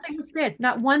 Nothing was spared.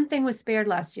 Not one thing was spared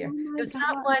last year. There was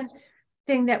not one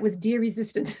thing that was deer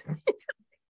resistant.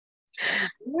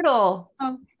 Brutal.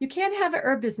 You can't have an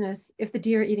herb business if the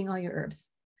deer are eating all your herbs.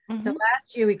 Mm-hmm. So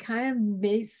last year we kind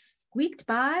of squeaked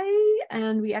by,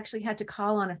 and we actually had to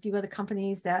call on a few other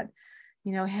companies that,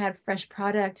 had fresh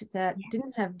product that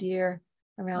didn't have deer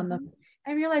around them.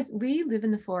 I realized we live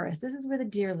in the forest. This is where the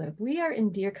deer live. We are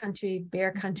in deer country,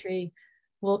 bear country,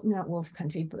 well, not wolf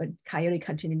country, but coyote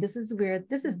country. This is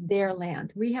their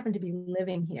land. We happen to be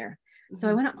living here. So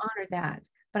I want to honor that,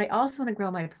 but I also want to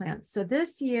grow my plants. So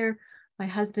this year, my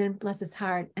husband, bless his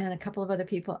heart, and a couple of other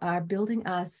people are building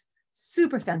us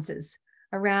super fences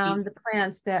around the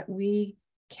plants that we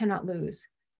cannot lose.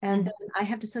 And then I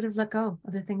have to sort of let go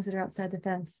of the things that are outside the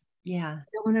fence. Yeah. I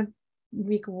don't want to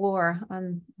wreak war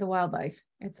on the wildlife.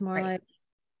 It's more like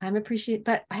I'm appreciative.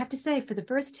 But I have to say, for the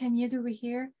first 10 years we were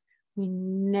here, we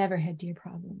never had deer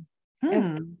problem.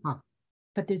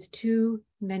 But there's too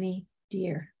many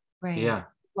deer. Right. Yeah.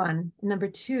 One. Number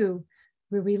two,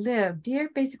 where we live,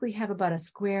 deer basically have about a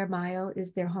square mile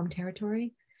is their home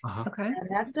territory. Okay. And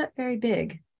that's not very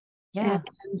big. Yeah.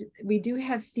 And we do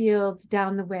have fields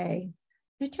down the way.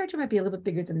 Their territory might be a little bit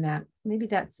bigger than that. Maybe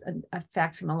that's a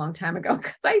fact from a long time ago,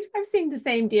 because I've seen the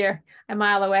same deer a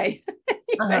mile away.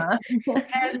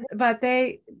 But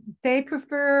they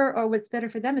prefer, or what's better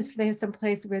for them is if they have some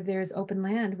place where there's open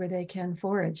land where they can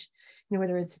forage,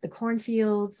 whether it's the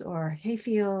cornfields or hay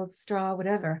fields, straw,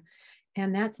 whatever.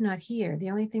 And that's not here.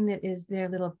 The only thing that is their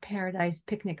little paradise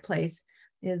picnic place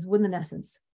is Woodland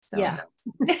Essence. So. Yeah.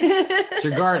 It's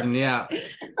your garden. Yeah.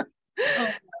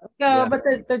 But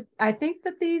I think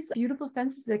that these beautiful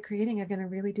fences they're creating are going to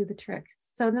really do the trick.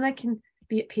 So then I can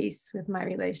be at peace with my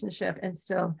relationship and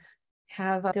still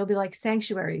have, they'll be like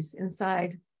sanctuaries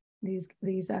inside these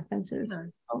fences.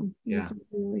 Yeah.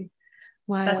 Really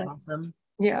wild. That's awesome.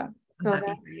 Yeah. I'm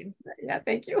happy for you. Yeah.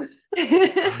 Thank you.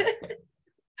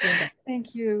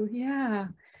 Thank you. Yeah.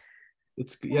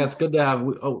 It's good to have.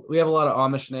 We have a lot of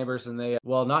Amish neighbors, and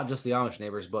not just the Amish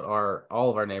neighbors, but all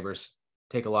of our neighbors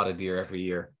take a lot of deer every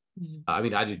year. I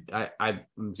mean, I do. I'm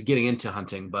getting into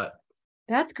hunting, but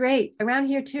that's great around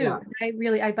here too.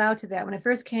 Yeah. I bow to that. When I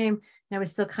first came, and I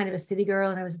was still kind of a city girl,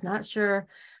 and I was not sure,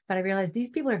 but I realized these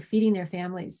people are feeding their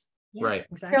families. Yeah, right?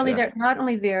 Exactly. They're not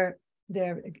only their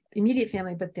immediate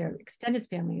family, but their extended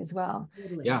family as well.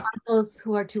 Yeah. Uncles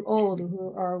who are too old,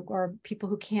 who are people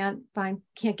who can't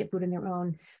get food on their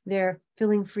own. They're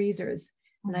filling freezers,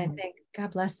 and I think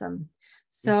God bless them.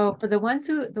 So for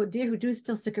the deer who do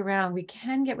still stick around, we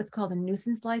can get what's called a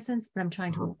nuisance license, but I'm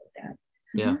trying to avoid that.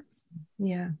 Yeah.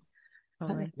 Yeah.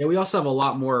 Yeah. We also have a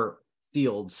lot more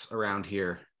fields around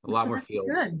here. A lot more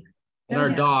fields. Good. And our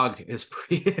dog is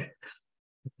pretty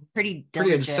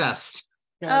obsessed.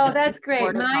 Oh, that's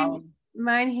great.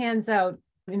 Mine hands out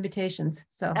invitations.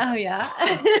 So. Oh yeah.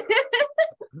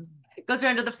 Goes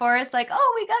around to the forest like,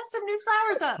 oh, we got some new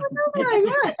flowers up.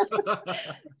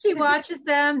 She watches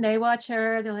them. They watch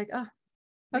her. They're like, oh,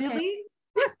 okay. Really?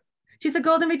 She's a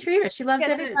golden retriever. She loves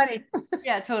everybody.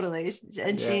 Yeah, totally.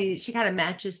 And she kind of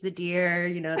matches the deer,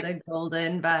 the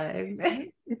golden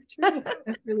vibe. It's true.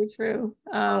 That's really true.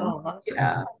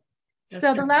 Yeah.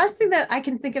 So the last thing that I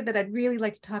can think of that I'd really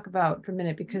like to talk about for a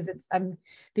minute, because I'm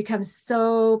become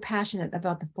so passionate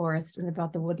about the forest and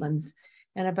about the woodlands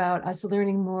and about us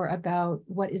learning more about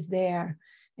what is there.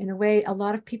 In a way, a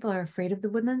lot of people are afraid of the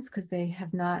woodlands because they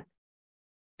have not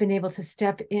been able to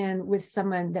step in with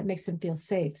someone that makes them feel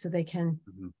safe, so they can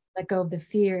let go of the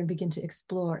fear and begin to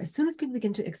explore. As soon as people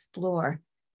begin to explore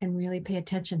and really pay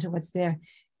attention to what's there,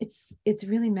 it's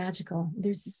really magical.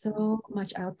 There's so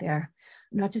much out there,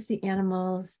 not just the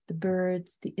animals, the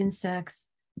birds, the insects,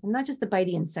 and not just the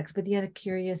bitey insects, but the other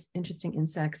curious, interesting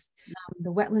insects,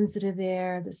 the wetlands that are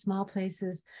there, the small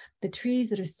places, the trees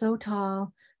that are so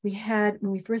tall. When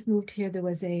we first moved here, there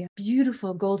was a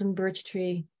beautiful golden birch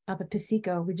tree up at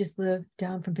Piseco. We just lived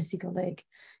down from Piseco Lake,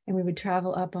 and we would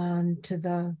travel up on to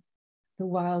the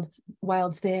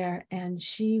wilds there. And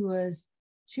she was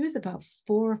about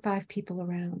 4 or 5 people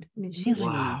around. I mean, she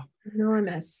was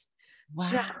enormous. Wow.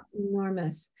 Just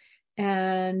enormous.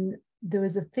 And there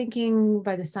was a thinking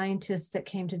by the scientists that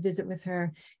came to visit with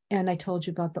her. And I told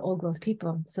you about the old growth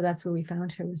people. So that's where we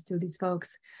found her, was through these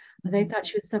folks. They thought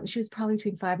she was probably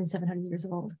between 500 and 700 years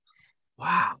old.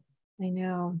 Wow. I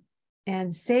know.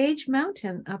 And Sage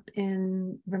Mountain up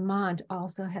in Vermont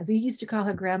also has, we used to call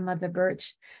her grandmother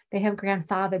birch. They have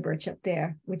grandfather birch up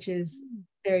there, which is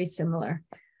very similar.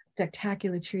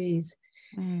 Spectacular trees.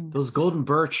 Those golden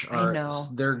birch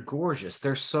they're gorgeous.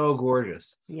 They're so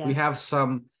gorgeous. Yeah. We have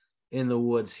some in the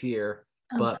woods here,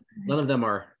 but none of them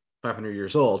are 500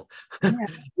 years old. But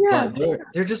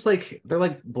they're just like, they're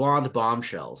like blonde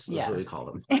bombshells. That's what we call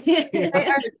them. They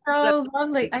are so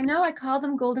lovely. I know, I call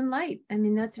them golden light. I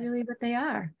mean, that's really what they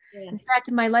are. Yes. In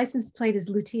fact, my license plate is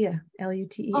Lutea,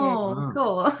 Lutea. Oh,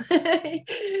 cool.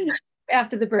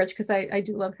 After the birch, because I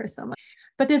do love her so much.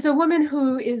 But there's a woman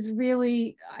who is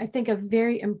really, I think, a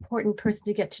very important person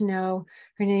to get to know.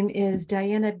 Her name is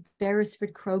Diana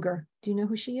Beresford Kroger. Do you know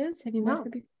who she is? Have you met her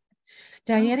before?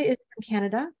 Diana is from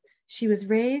Canada. She was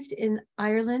raised in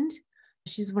Ireland.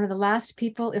 She's one of the last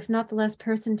people, if not the last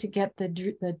person, to get the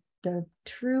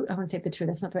true, I won't say the true,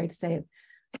 that's not the right to say it,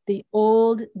 the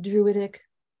old Druidic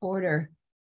order.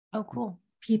 Oh, cool.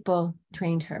 People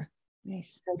trained her.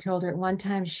 Nice. I told her at one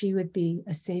time she would be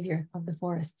a savior of the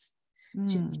forests.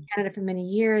 She's been in Canada for many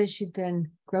years. She's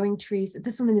been growing trees.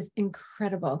 This woman is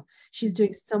incredible. She's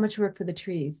doing so much work for the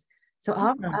trees. So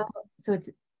so it's,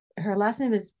 her last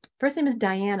name is, first name is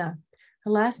Diana.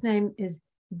 Her last name is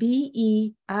Beresford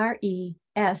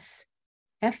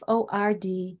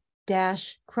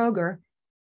Kroeger,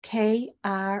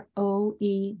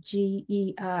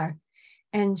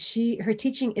 and her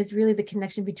teaching is really the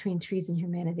connection between trees and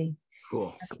humanity.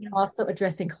 Cool. And also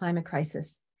addressing climate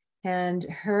crisis. And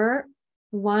her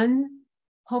one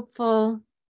hopeful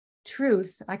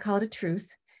truth, I call it a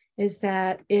truth, is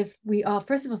that if we all,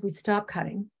 first of all, if we stop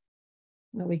cutting,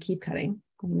 well, we keep cutting.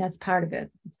 I mean, that's part of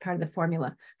it. It's part of the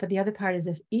formula. But the other part is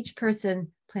if each person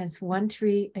plants one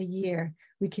tree a year,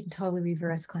 we can totally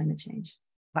reverse climate change.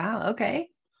 Wow. Okay.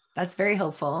 That's very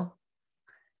hopeful.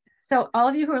 So all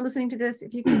of you who are listening to this,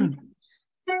 if you can,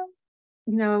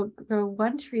 grow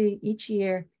one tree each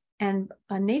year, and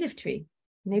a native tree,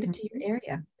 native to your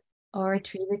area, or a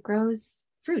tree that grows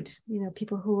fruit,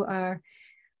 people who are,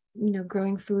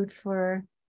 growing food for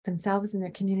themselves and their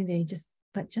community,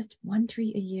 but just one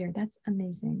tree a year. That's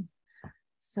amazing.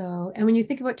 So, and when you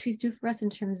think about what trees do for us in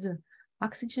terms of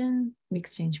oxygen, we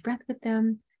exchange breath with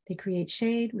them. They create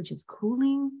shade, which is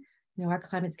cooling. Our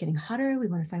climate's getting hotter. We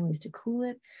want to find ways to cool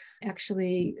it,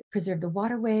 actually preserve the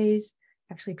waterways,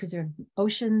 actually preserve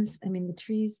oceans. I mean, the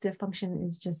trees, their function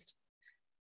is just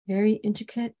very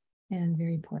intricate and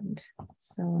very important.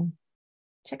 So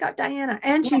check out Diana.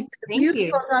 And she's a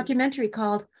beautiful documentary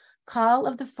called Call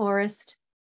of the Forest,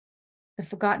 The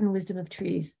Forgotten Wisdom of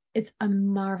Trees. It's a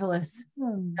marvelous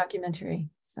documentary.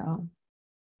 So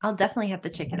I'll definitely have to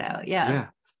check it out. Yeah.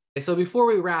 So before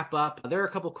we wrap up, there are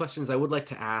a couple questions I would like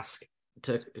to ask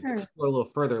to explore a little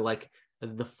further, like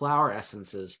the flower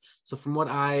essences. So from what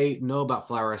I know about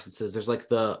flower essences, there's like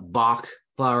the Bach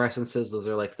flower essences. Those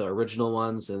are like the original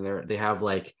ones. And they have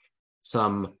like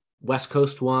some West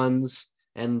Coast ones.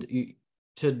 And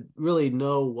to really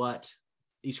know what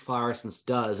each flower essence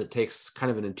does, it takes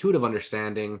kind of an intuitive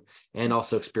understanding and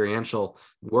also experiential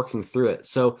working through it.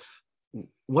 So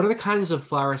what are the kinds of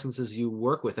flower essences you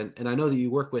work with? And I know that you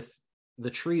work with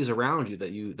the trees around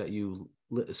you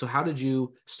so how did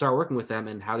you start working with them,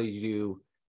 and how did you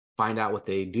find out what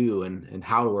they do and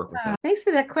how to work with them? Thanks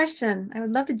for that question. I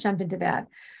would love to jump into that.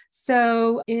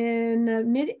 So in the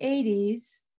mid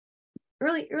 80s,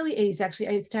 early 80s, actually,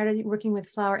 I started working with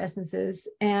flower essences,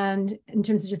 and in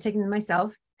terms of just taking them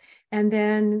myself, and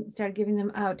then started giving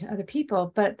them out to other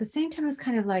people. But at the same time, I was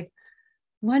kind of like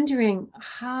wondering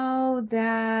how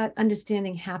that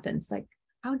understanding happens. Like,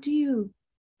 how do you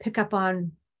pick up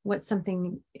on what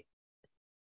something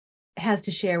has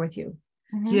to share with you?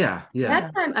 Yeah.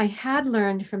 That time I had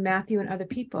learned from Matthew and other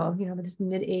people, this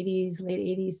mid 80s, late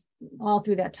 80s, all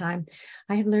through that time,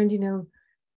 I had learned,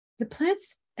 the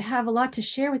plants have a lot to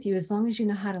share with you as long as you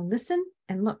know how to listen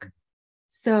and look.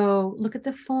 So look at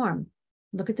the form,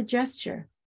 look at the gesture,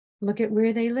 look at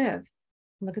where they live,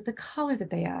 look at the color that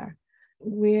they are.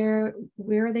 Where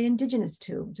are they indigenous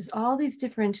to? Just all these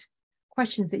different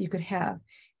questions that you could have.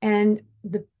 And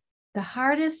the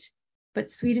hardest but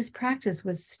sweetest practice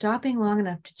was stopping long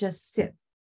enough to just sit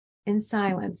in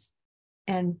silence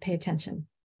and pay attention.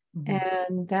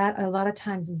 And that a lot of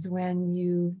times is when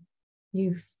you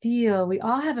feel, we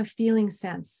all have a feeling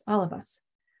sense, all of us.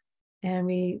 And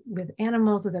with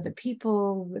animals, with other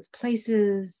people, with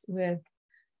places,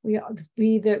 we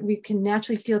can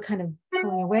naturally feel kind of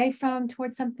pulling away from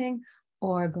towards something,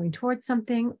 or going towards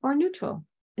something, or neutral,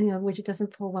 which it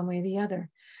doesn't pull one way or the other.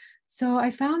 So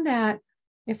I found that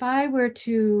if I were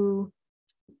to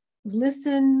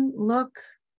listen, look,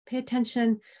 pay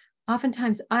attention,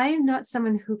 oftentimes I'm not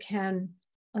someone who can,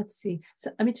 let's see,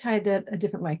 so let me try that a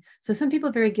different way. So some people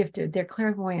are very gifted, they're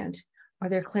clairvoyant, or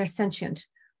they're clairsentient,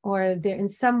 or they're in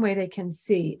some way they can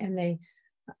see. And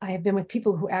I have been with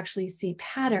people who actually see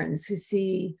patterns, who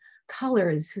see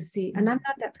colors, who see, and I'm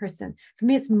not that person. For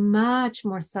me, it's much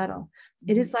more subtle.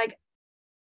 It is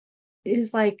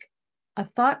like a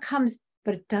thought comes,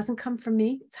 but it doesn't come from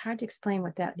me. It's hard to explain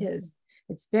what that is.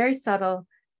 It's very subtle.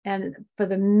 And for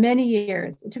the many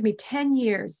years, it took me 10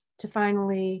 years to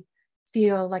finally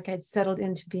feel like I'd settled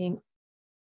into being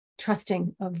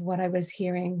trusting of what I was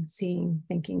hearing, seeing,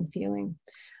 thinking, feeling.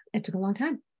 It took a long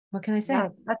time. What can I say? Yeah,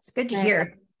 that's good to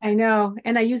hear. I know.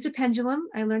 And I used a pendulum.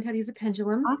 I learned how to use a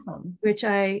pendulum. Awesome. Which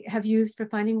I have used for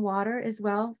finding water as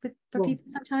well for people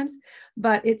sometimes.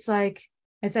 But it's like,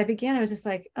 as I began, I was just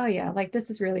like, oh yeah, like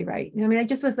this is really right. I mean, I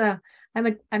just was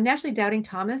I'm naturally doubting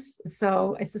Thomas.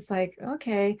 So it's just like,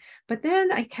 okay. But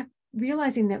then I kept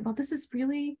realizing that, well, this is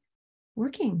really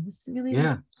working. This is really,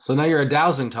 yeah. So now you're a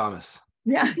dowsing Thomas.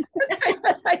 yeah.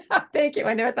 Thank you.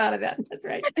 I never thought of that. That's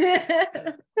right.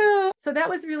 So that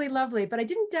was really lovely. But I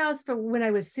didn't douse for when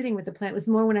I was sitting with the plant. It was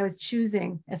more when I was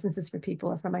choosing essences for people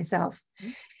or for myself.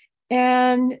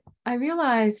 And I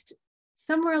realized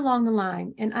somewhere along the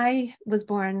line, and I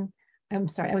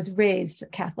was raised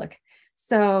Catholic.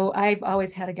 So I've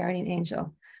always had a guardian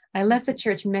angel. I left the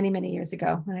church many, many years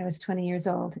ago when I was 20 years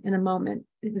old. In a moment,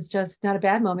 it was just not a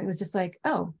bad moment. It was just like,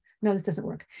 oh, no, this doesn't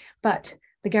work. But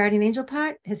the guardian angel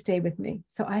part has stayed with me.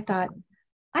 So I thought,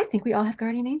 I think we all have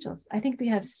guardian angels. I think we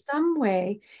have some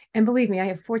way, and believe me, I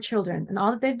have 4 children and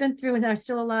all that they've been through and are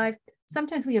still alive.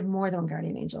 Sometimes we have more than one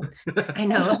guardian angel. I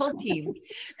know, the whole team.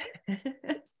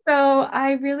 So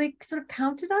I really sort of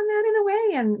counted on that in a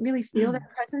way and really feel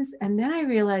that presence. And then I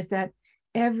realized that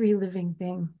every living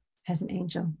thing has an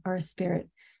angel or a spirit.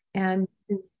 And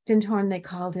in Fintorn, they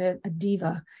called it a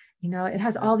diva. You know, it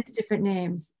has all these different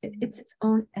names. It's its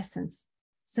own essence.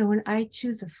 So when I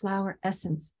choose a flower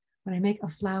essence, when I make a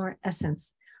flower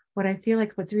essence, what I feel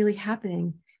like what's really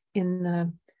happening in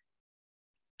the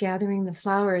gathering the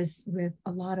flowers with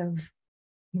a lot of,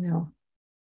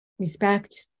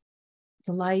 respect,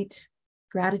 delight,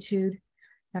 gratitude,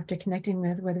 after connecting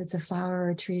with whether it's a flower or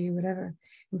a tree or whatever,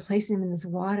 and placing them in this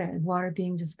water, and water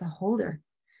being just the holder.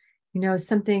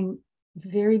 Something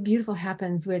very beautiful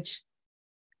happens, which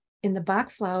in the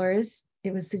Bach flowers,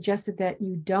 it was suggested that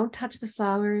you don't touch the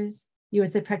flowers. You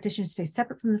as the practitioner stay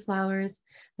separate from the flowers,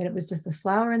 that it was just the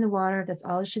flower and the water. That's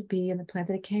all it should be, and the plant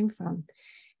that it came from.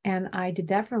 And I did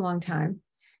that for a long time.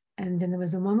 And then there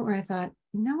was a moment where I thought,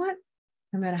 you know what?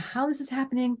 No matter how this is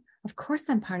happening, of course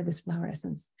I'm part of this flower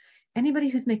essence. Anybody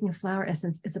who's making a flower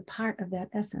essence is a part of that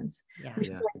essence. Yeah. Which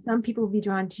is why some people will be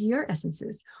drawn to your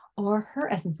essences or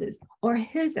her essences or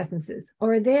his essences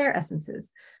or their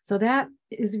essences. So that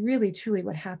is really, truly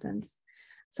what happens.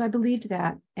 So I believed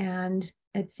that, and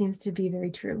it seems to be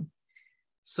very true.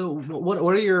 So what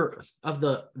are of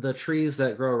the trees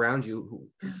that grow around you?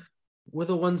 What are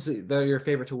the ones that are your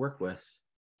favorite to work with?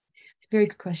 It's a very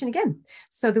good question again.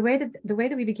 So the way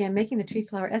that we began making the tree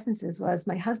flower essences was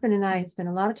my husband and I had spent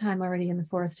a lot of time already in the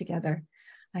forest together.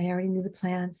 I already knew the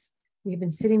plants. We've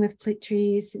been sitting with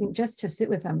trees, just to sit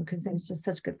with them because they were just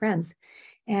such good friends.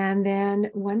 And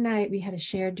then one night we had a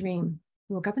shared dream.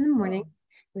 We woke up in the morning.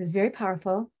 It was very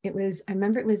powerful. I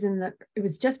remember it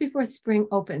was just before spring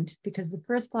opened, because the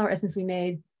first flower essence we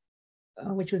made,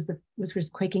 which was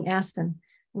Quaking Aspen,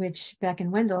 which back in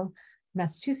Wendell,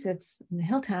 Massachusetts, in the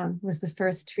hill town, was the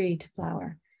first tree to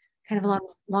flower, kind of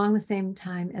along the same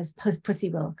time as Pussy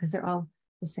Willow, because they're all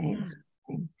the same.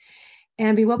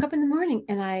 And we woke up in the morning,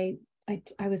 and I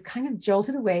was kind of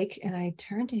jolted awake, and I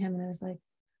turned to him and I was like,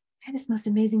 I had this most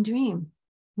amazing dream.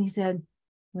 And he said,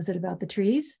 was it about the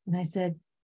trees? And I said,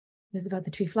 it was about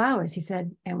the tree flowers. He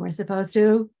said, and we're supposed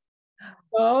to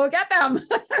go get them.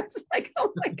 I was like,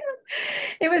 oh my God.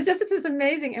 It was just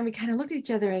amazing. And we kind of looked at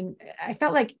each other, and I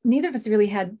felt like neither of us really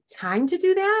had time to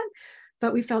do that,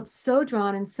 but we felt so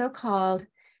drawn and so called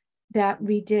that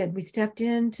we did. We stepped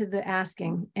into the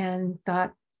asking and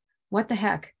thought, what the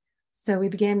heck? So we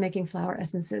began making flower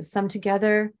essences, some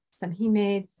together, some he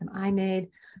made, some I made.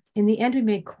 In the end, we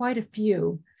made quite a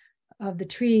few of the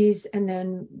trees, and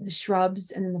then the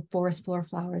shrubs, and then the forest floor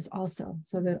flowers also.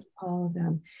 So that all of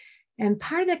them. And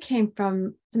part of that came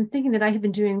from some thinking that I had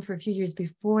been doing for a few years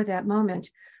before that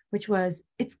moment, which was,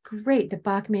 it's great that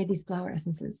Bach made these flower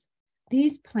essences.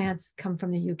 These plants come from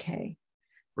the UK.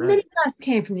 Right. Many of us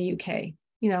came from the UK,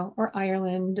 or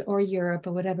Ireland or Europe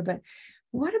or whatever. But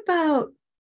what about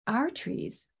our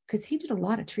trees? Because he did a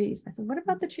lot of trees. I said, what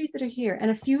about the trees that are here?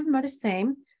 And a few of them are the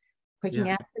same. Quaking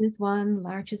Aspen is one,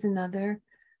 larch is another.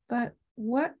 But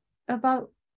what about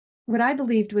what I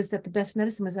believed was that the best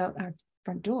medicine was out our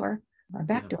front door, our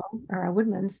back door, or our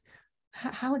woodlands.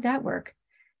 How would that work?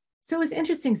 So it was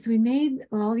interesting. So we made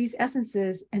all these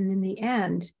essences, and in the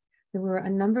end, there were a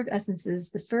number of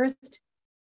essences.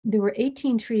 There were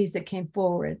 18 trees that came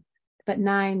forward, but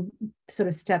 9 sort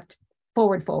of stepped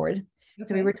forward. Okay.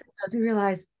 So we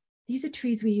realized these are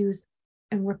trees we use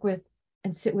and work with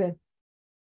and sit with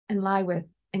and lie with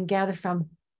and gather from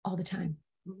all the time.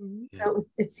 Yeah. So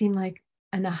it seemed like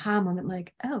an aha moment,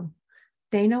 like, oh,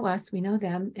 they know us, we know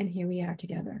them, and here we are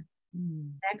together.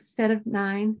 Next set of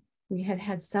 9, we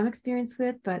had some experience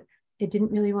with, but it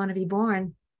didn't really want to be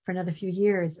born for another few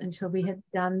years until we had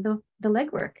done the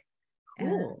legwork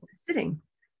and sitting.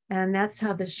 And that's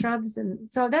how the shrubs, and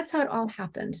so that's how it all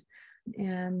happened.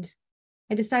 And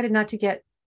I decided not to get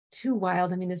too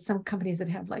wild. I mean, there's some companies that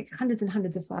have like hundreds and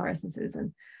hundreds of flower essences,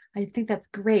 and I think that's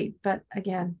great. But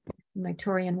again, in my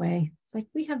Taurian way, it's like,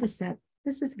 we have the set.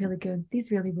 This is really good.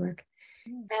 These really work.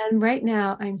 And right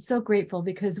now, I'm so grateful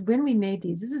because when we made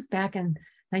these, this is back in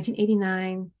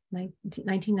 1989,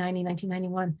 1990,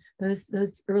 1991,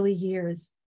 those early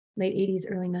years, late 80s,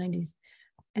 early 90s.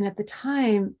 And at the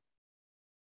time,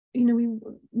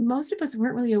 most of us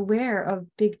weren't really aware of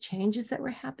big changes that were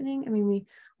happening. I mean, we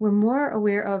were more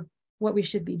aware of what we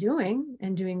should be doing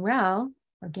and doing well,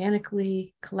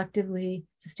 organically, collectively,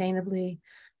 sustainably.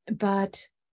 But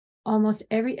almost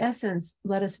every essence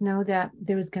let us know that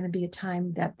there was going to be a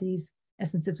time that these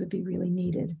essences would be really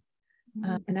needed.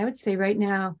 And I would say right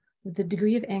now, with the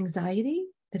degree of anxiety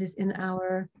that is in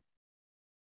our,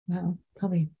 well,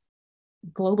 probably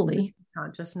globally,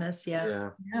 consciousness,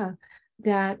 yeah,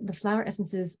 that the flower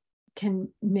essences can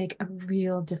make a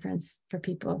real difference for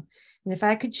people. And if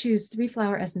I could choose 3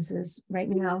 flower essences right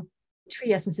now,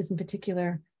 tree essences in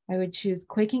particular, I would choose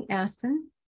quaking aspen,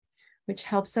 which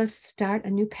helps us start a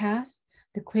new path.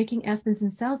 The quaking aspens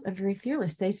themselves are very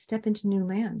fearless. They step into new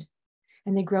land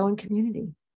and they grow in community.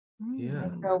 Yeah.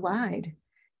 They grow wide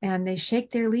and they shake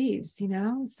their leaves,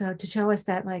 so to show us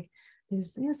that, like,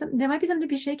 there's, there might be something to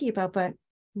be shaky about, but,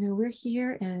 we're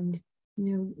here, and,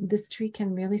 this tree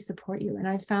can really support you. And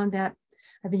I've found that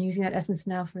I've been using that essence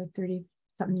now for 30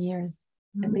 something years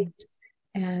at least,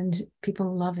 and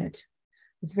people love it.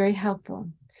 It's very helpful.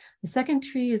 The second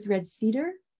tree is red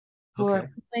cedar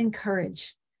for feeling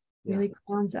courage, really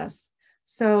grounds us.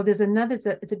 So there's another,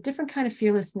 it's a different kind of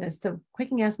fearlessness. The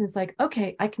quaking aspen is like,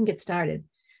 okay, I can get started.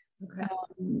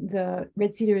 The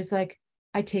red cedar is like,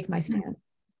 I take my stand.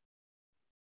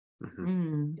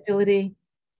 Stability,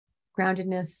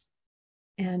 groundedness,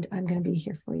 and I'm going to be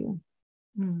here for you.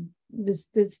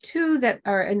 There's 2 that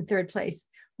are in third place.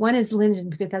 One is linden,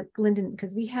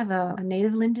 because we have a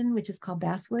native linden, which is called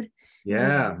basswood.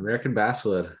 Yeah, American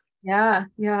basswood. Yeah,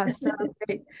 so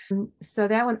great. So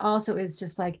that one also is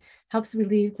just like, helps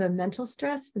relieve the mental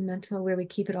stress, the mental, where we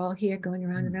keep it all here going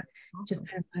around and around, just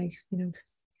kind of like,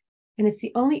 and it's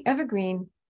the only evergreen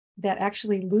that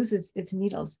actually loses its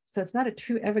needles. So it's not a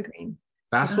true evergreen.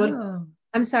 Basswood?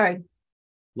 I'm sorry.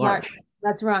 Larch.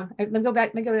 That's wrong. Let me go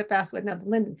back to basswood. No, the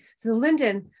linden. So the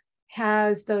linden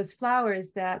has those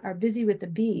flowers that are busy with the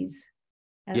bees.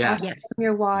 And also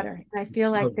near water. And I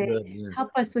feel like they help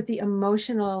us with the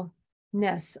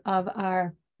emotionalness of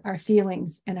our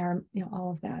feelings and our,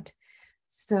 all of that.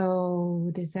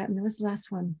 So there's that. And there was the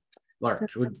last one.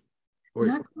 Larch.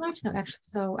 Not larch though, actually.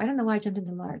 So I don't know why I jumped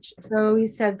into larch. So we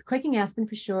said quaking aspen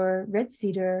for sure, red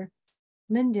cedar,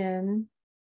 linden,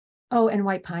 and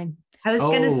white pine. I was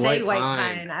going to say white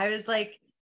pine. I was like,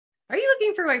 are you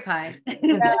looking for white pine?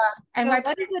 And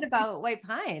what is it about white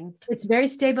pine? It's very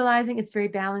stabilizing. It's very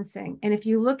balancing. And if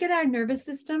you look at our nervous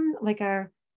system, like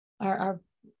our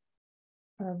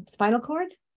spinal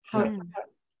cord,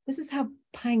 this is how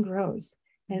pine grows.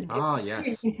 And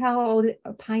you can tell how old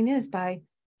a pine is by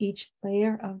each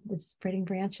layer of the spreading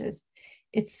branches.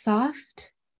 It's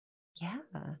soft. Yeah.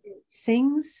 It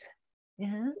sings.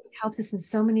 Yeah. It helps us in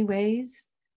so many ways.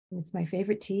 And it's my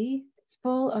favorite tea. It's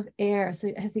full of air. So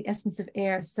it has the essence of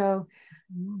air. So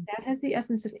that has the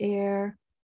essence of air.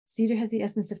 Cedar has the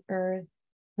essence of earth.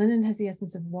 Linden has the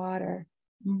essence of water.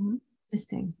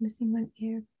 Missing one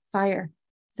here. Fire.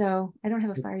 So I don't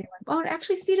have a fiery one. Oh,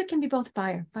 actually, cedar can be both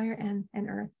fire and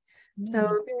earth. So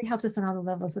it really helps us on all the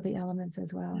levels with the elements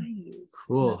as well. Nice.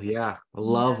 Cool. Yeah. I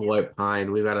love white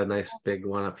pine. We've got a nice big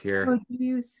one up here. Oh,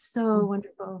 you so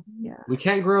wonderful. Yeah. We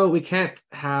can't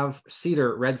have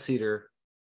red cedar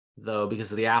though,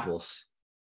 because of the apples.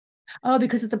 Oh,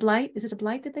 because of the blight? Is it a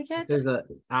blight that they get? There's a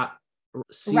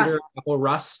cedar apple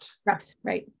rust. Rust,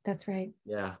 right. That's right.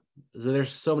 Yeah. So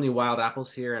there's so many wild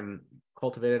apples here and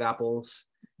cultivated apples.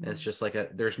 And it's just like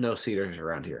there's no cedars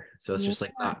around here. So it's just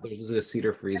like there's a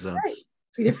cedar free zone. Right.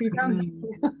 Cedar free zone.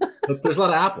 But there's a lot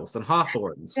of apples and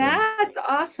hawthorns. That's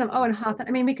awesome. Oh, and hawthorn.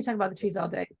 I mean, we could talk about the trees all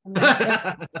day.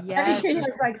 Yeah. Every tree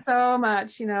has like so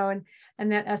much, and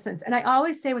that essence. And I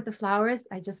always say with the flowers,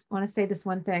 I just want to say this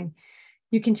one thing.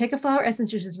 You can take a flower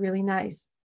essence, which is really nice,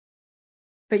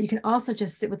 but you can also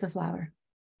just sit with the flower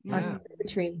or sit with the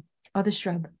tree or the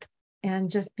shrub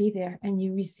and just be there, and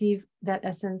you receive that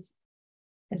essence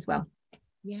as well.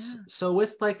 Yeah. So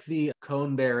with like the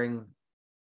cone bearing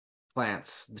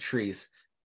plants, the trees,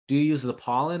 do you use the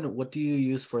pollen? What do you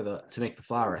use to make the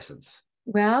flower essence?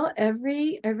 Well,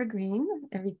 every evergreen,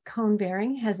 every cone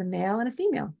bearing has a male and a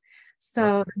female.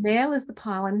 So the male is the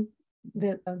pollen.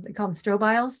 They call them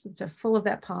strobiles, which are full of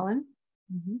that pollen,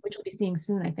 which we'll be seeing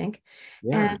soon, I think.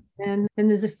 Yeah. And then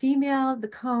there's a female. The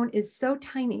cone is so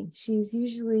tiny. She's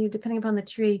usually, depending upon the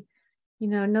tree,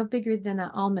 no bigger than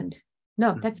an almond.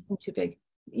 No, that's too big.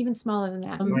 Even smaller than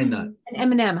that. Why not? An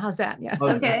M&M, how's that? Yeah.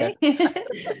 Okay.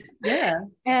 Yeah.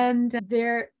 And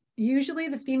they're usually,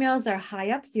 the females are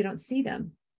high up, so you don't see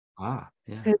them. Yeah.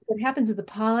 Because what happens is the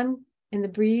pollen in the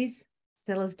breeze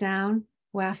settles down,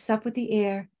 wafts up with the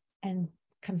air, and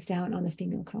comes down on the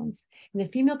female cones. And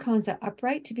the female cones are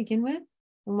upright to begin with.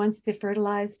 And once they're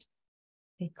fertilized,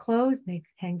 they close, and they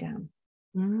hang down.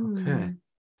 Okay.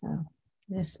 So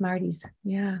they're smarties.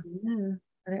 Yeah.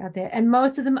 They're out there. And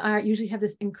most of them usually have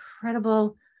this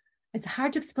incredible, it's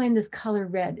hard to explain this color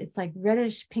red. It's like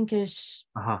reddish, pinkish,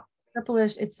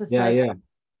 purplish. It's just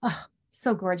oh,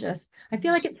 so gorgeous. I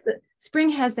feel like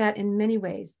spring has that in many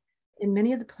ways, in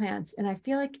many of the plants. And I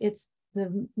feel like it's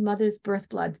the mother's birth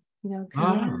blood, So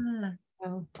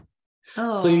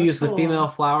you use the female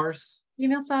flowers?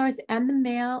 Female flowers and the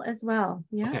male as well.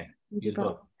 Yeah. Okay. Use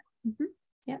both.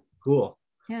 Yeah. Cool.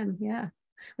 Yeah.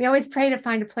 We always pray to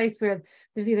find a place where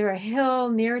there's either a hill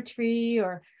near a tree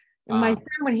or my son,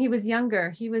 when he was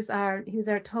younger, he was our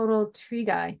total tree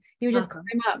guy. He would just climb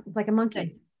up like a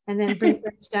monkey and then bring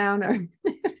it down or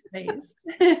nice.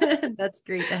 That's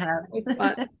great to have. It's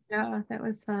fun. Yeah, that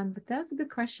was fun. But that's a good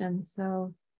question.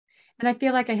 So, and I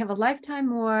feel like I have a lifetime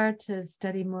more to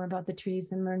study more about the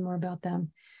trees and learn more about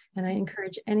them. And I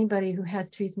encourage anybody who has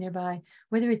trees nearby,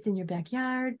 whether it's in your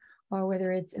backyard or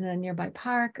whether it's in a nearby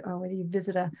park or whether you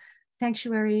visit a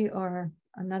sanctuary or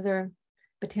another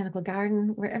botanical garden,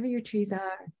 wherever your trees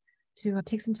are, to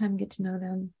take some time and get to know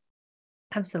them.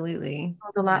 Absolutely.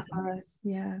 A lot for us.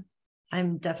 Yeah.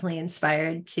 I'm definitely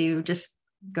inspired to just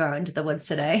go out into the woods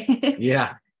today.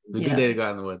 Yeah. It's a good day to go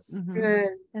out in the woods. Good.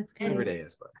 That's good. Every day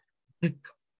is fun.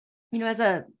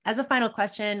 As a final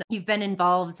question, you've been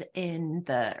involved in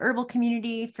the herbal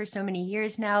community for so many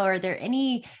years now. Are there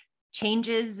any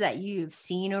changes that you've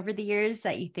seen over the years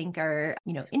that you think are,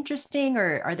 interesting,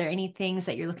 or are there any things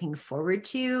that you're looking forward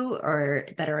to or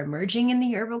that are emerging in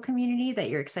the herbal community that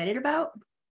you're excited about?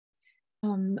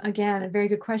 Again, a very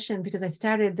good question, because I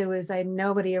had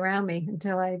nobody around me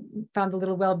until I found the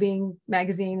Little Wellbeing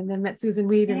magazine and then met Susan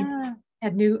Weed and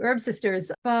had new Herb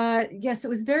Sisters. But yes, it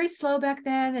was very slow back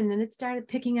then. And then it started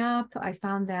picking up. I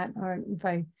found that, or if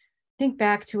I think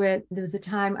back to it, there was a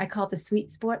time I call it the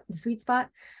sweet spot,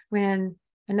 when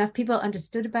enough people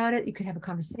understood about it. You could have a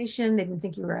conversation. They didn't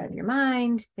think you were out of your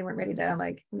mind. They weren't ready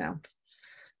to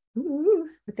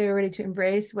but they were ready to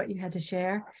embrace what you had to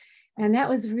share. And that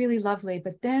was really lovely.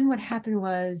 But then what happened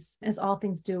was, as all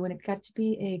things do, when it got to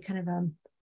be a kind of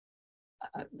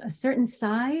a certain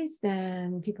size,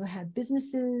 then people had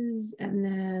businesses, and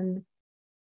then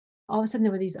all of a sudden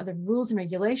there were these other rules and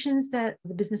regulations that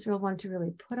the business world wanted to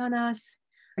really put on us.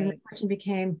 Right. And the question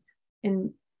became,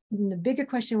 and the bigger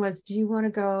question was, do you want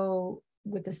to go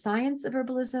with the science of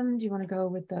herbalism? Do you want to go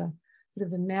with the sort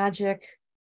of the magic,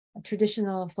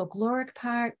 traditional folkloric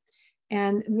part?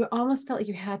 And you almost felt like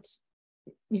you had to,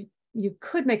 you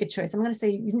could make a choice. I'm going to say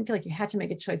you didn't feel like you had to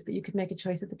make a choice, but you could make a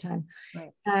choice at the time.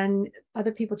 Right. And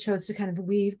other people chose to kind of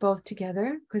weave both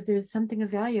together because there's something of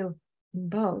value in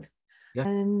both. Yeah.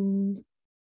 And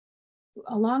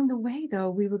along the way, though,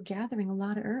 we were gathering a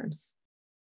lot of herbs.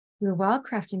 We were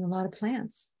wildcrafting a lot of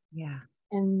plants. Yeah.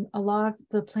 And a lot of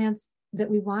the plants that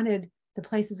we wanted, the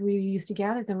places we used to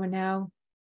gather them, were now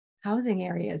housing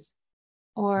areas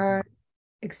or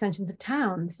extensions of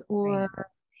towns or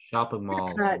shopping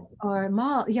malls or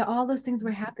mall. Yeah, all those things were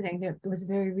happening. It was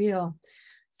very real.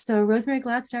 So Rosemary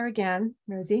Gladstar again,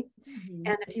 Rosie,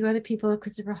 and a few other people,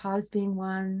 Christopher Hobbs being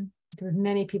one. There were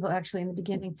many people actually in the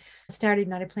beginning, started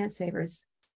United Plant Savers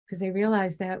because they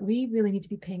realized that we really need to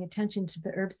be paying attention to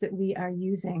the herbs that we are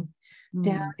using.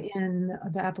 Down in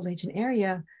the Appalachian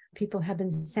area, people have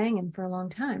been singing for a long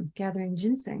time, gathering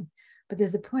ginseng. but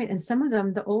there's a point. And some of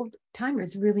them, the old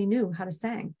timers really knew how to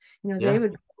sing. They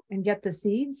would and get the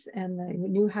seeds, and they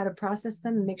knew how to process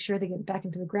them and make sure they get back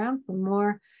into the ground for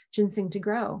more ginseng to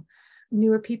grow.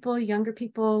 Newer people, younger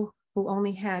people who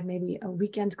only had maybe a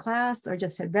weekend class or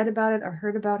just had read about it or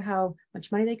heard about how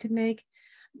much money they could make.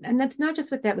 And that's not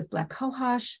just what that was. Black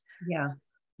cohosh,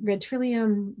 red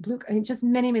trillium, blue, just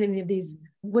many, many of these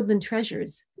woodland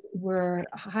treasures were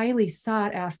highly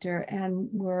sought after and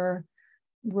were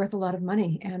worth a lot of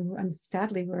money. And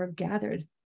sadly were gathered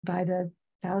by the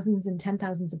thousands and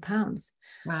 10,000s of pounds.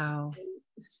 Wow.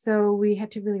 So we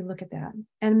had to really look at that.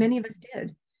 And many of us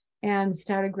did, and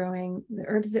started growing the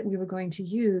herbs that we were going to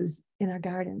use in our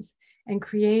gardens and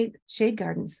create shade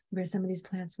gardens where some of these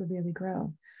plants would really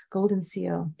grow. Golden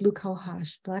seal, blue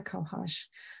cohosh, black cohosh,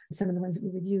 some of the ones that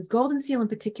we would use. Golden seal in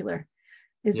particular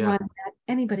is one that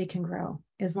anybody can grow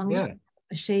as long as you have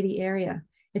a shady area.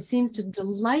 It seems to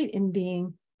delight in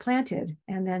being planted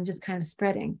and then just kind of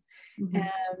spreading.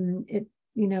 And it,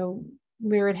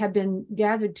 where it had been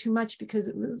gathered too much because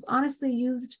it was honestly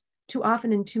used too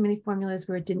often in too many formulas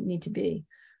where it didn't need to be.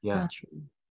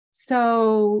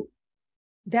 So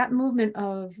that movement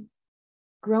of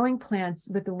growing plants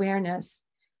with awareness,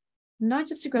 not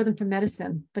just to grow them for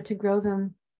medicine, but to grow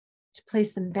them, to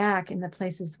place them back in the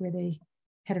places where they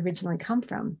had originally come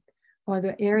from, or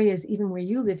the areas even where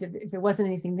you live, if there wasn't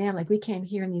anything there. Like we came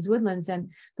here in these woodlands and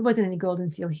there wasn't any golden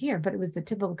seal here, but it was the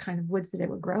typical kind of woods that it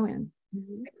would grow in. So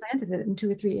we planted it in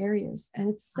 2 or 3 areas, and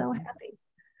it's so happy.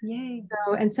 Yay.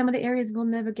 So, and some of the areas we'll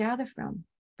never gather from,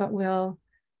 but we'll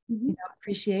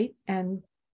appreciate and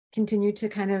continue to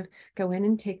kind of go in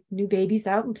and take new babies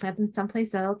out and plant them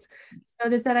someplace else. So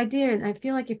there's that idea. And I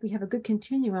feel like if we have a good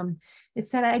continuum, it's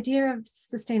that idea of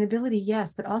sustainability,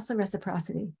 yes, but also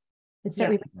reciprocity. It's that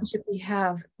relationship we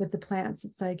have with the plants.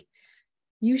 It's like,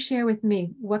 you share with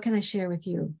me, what can I share with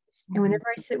you? And whenever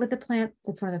I sit with the plant,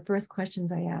 that's one of the first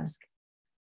questions I ask.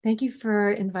 Thank you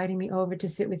for inviting me over to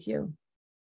sit with you.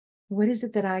 What is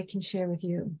it that I can share with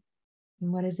you?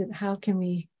 And what is it, how can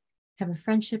we have a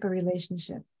friendship, a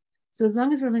relationship? So as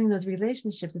long as we're learning those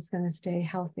relationships, it's going to stay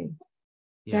healthy.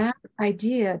 That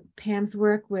idea, Pam's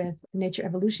work with nature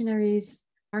evolutionaries,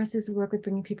 Maris's work with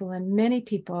bringing people in, many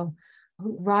people,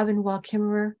 Robin Wall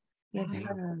Kimmerer, with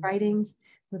her writings,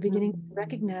 we're beginning to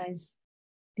recognize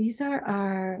this is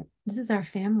our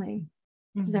family.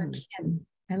 This is our kin.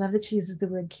 I love that she uses the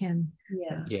word kin.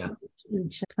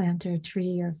 Each plant or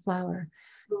tree or flower.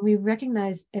 When we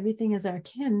recognize everything as our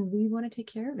kin, we want to take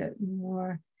care of it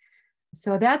more.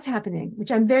 So that's happening,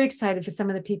 which I'm very excited for some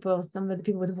of the people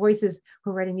with voices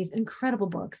who are writing these incredible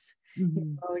books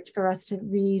for us to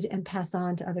read and pass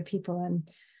on to other people,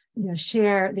 and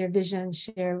share their vision,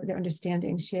 share their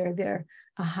understanding, share their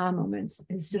aha moments.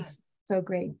 It's just so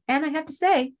great. And I have to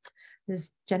say,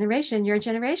 this generation, your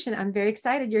generation, I'm very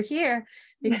excited you're here,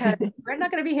 because we're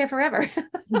not going to be here forever.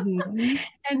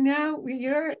 And now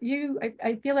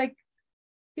I feel like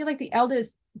the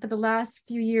elders for the last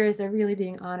few years are really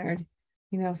being honored,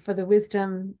 for the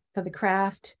wisdom, for the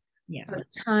craft, for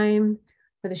the time,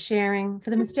 for the sharing, for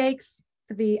the mistakes,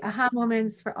 for the aha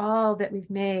moments, for all that we've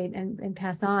made and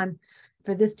pass on,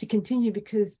 for this to continue.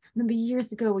 Because remember,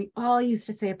 years ago, we all used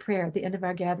to say a prayer at the end of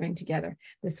our gathering together.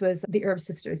 This was the herb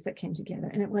sisters that came together.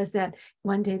 And it was that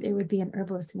one day there would be an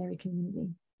herbalist in every community.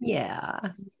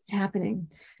 It's happening.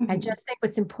 I just think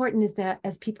what's important is that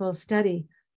as people study,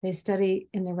 they study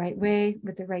in the right way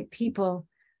with the right people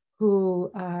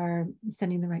who are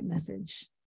sending the right message.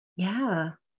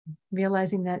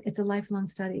 Realizing that it's a lifelong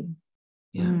study.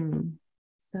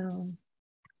 So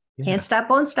can't stop,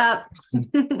 won't stop.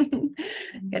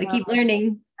 Gotta keep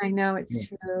learning. I know it's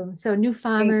true. So new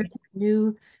farmers,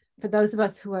 for those of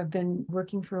us who have been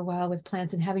working for a while with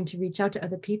plants and having to reach out to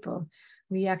other people,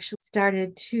 we actually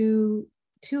started two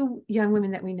young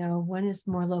women that we know. One is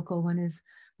more local, one is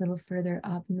a little further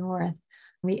up north.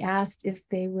 We asked if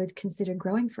they would consider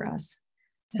growing for us.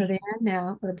 So they are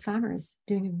now herb farmers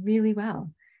doing really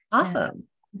well. Awesome.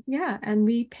 And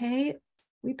we pay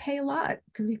a lot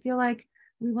because we feel like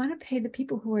we want to pay the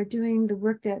people who are doing the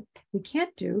work that we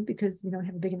can't do because we don't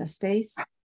have a big enough space,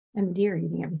 and the deer are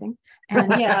eating everything.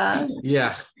 And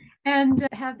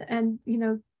and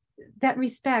that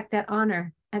respect, that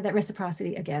honor, and that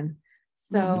reciprocity again.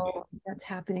 So that's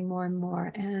happening more and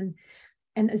more. And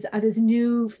there's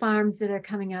new farms that are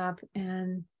coming up,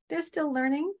 and they're still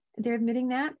learning. They're admitting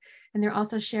that, and they're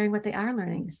also sharing what they are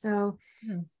learning. So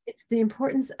it's the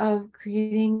importance of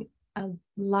creating a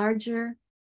larger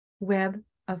web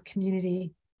of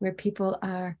community where people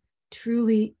are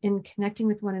truly in connecting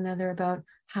with one another about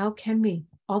how can we,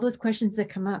 all those questions that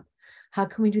come up, how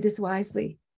can we do this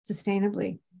wisely,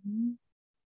 sustainably?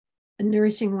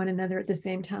 nourishing one another at the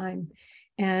same time.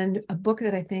 And a book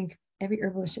that I think every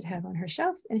herbalist should have on her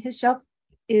shelf and his shelf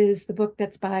is the book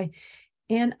that's by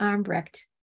Anne Armbrecht,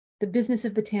 The Business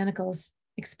of Botanicals,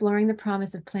 Exploring the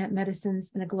Promise of Plant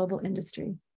Medicines in a Global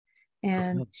Industry.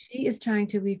 And she is trying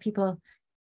to weave people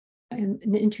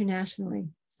internationally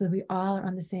so we all are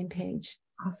on the same page.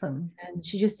 Awesome. And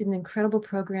she just did an incredible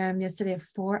program yesterday,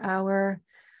 a 4-hour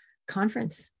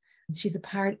conference. She's a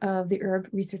part of the Herb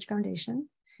Research Foundation,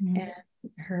 and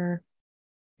her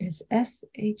is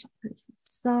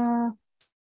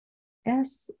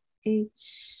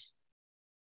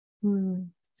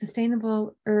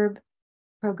Sustainable Herb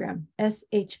Program,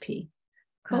 SHP.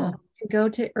 Cool. You go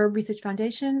to Herb Research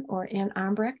Foundation or Anne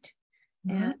Armbrecht,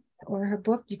 and or her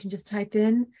book. You can just type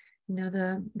in,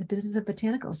 the business of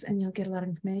botanicals, and you'll get a lot of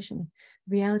information.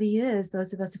 The reality is,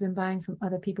 those of us who've been buying from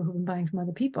other people who've been buying from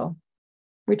other people,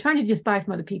 we're trying to just buy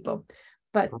from other people.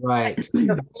 But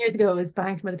years ago, it was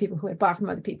buying from other people who had bought from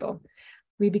other people.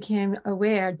 We became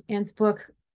aware. Anne's book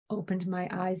opened my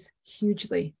eyes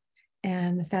hugely,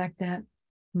 and the fact that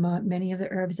many of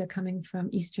the herbs are coming from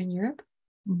Eastern Europe,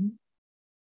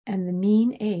 and the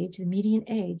median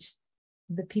age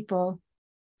of the people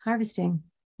harvesting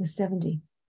was 70.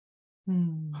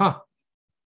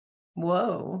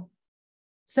 Whoa.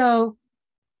 So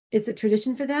it's a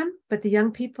tradition for them, but the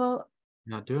young people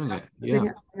not doing it.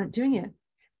 They're not doing it.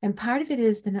 And part of it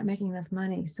is they're not making enough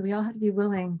money. So we all have to be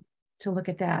willing to look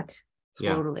at that.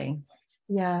 Totally.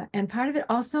 Yeah. And part of it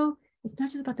also, it's not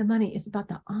just about the money, it's about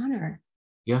the honor.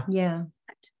 Yeah.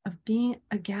 Of being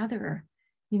a gatherer.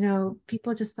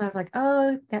 People just thought like,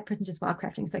 oh, that person's just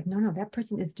wildcrafting. It's like, no, that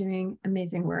person is doing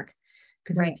amazing work.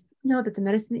 Because when you know that the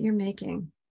medicine that you're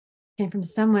making came from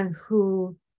someone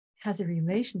who has a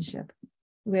relationship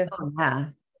with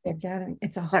their gathering.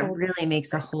 That really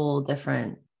makes a whole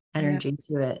different energy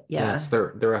to it. Yeah. It's the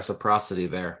reciprocity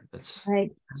there. It's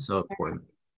so important.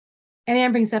 And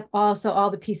Anne brings up also all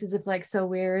the pieces of like, so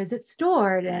where is it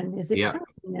stored, and is it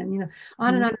clean, and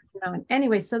on and on and on.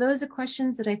 Anyway, so those are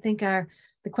questions that I think are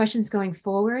the questions going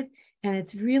forward. And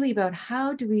it's really about,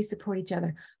 how do we support each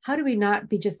other? How do we not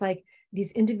be just like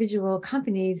these individual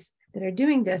companies that are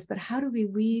doing this, but how do we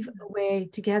weave a way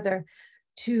together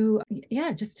to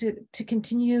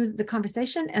continue the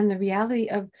conversation and the reality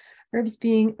of herbs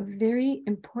being a very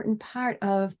important part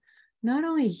of not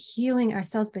only healing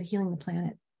ourselves, but healing the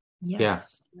planet.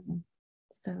 Yes.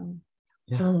 So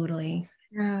totally.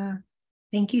 Yeah.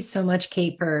 Thank you so much,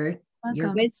 Kate, for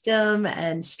your wisdom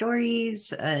and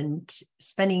stories and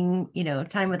spending,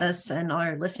 time with us and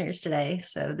our listeners today.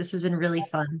 So this has been really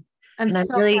fun. I'm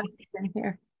so really happy to be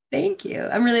here. Thank you.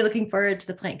 I'm really looking forward to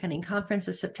the Plant Cutting Conference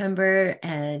this September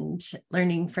and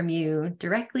learning from you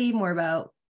directly more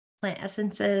about plant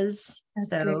essences. That's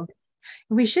great.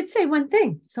 We should say one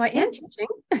thing. So I am teaching.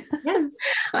 Yes.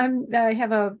 I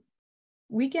have a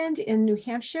weekend in New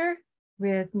Hampshire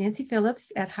with Nancy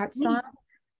Phillips at Heart Song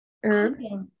Herb.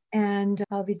 Awesome. And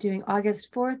I'll be doing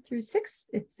August 4th through 6th.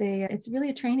 It's really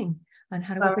a training on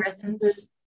how to work with essences,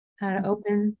 how to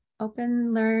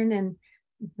open, learn, and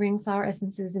bring flower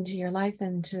essences into your life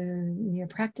and to your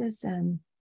practice, and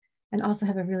also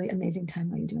have a really amazing time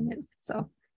while you're doing it. So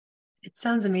it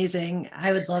sounds amazing.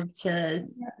 I would love to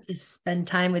just spend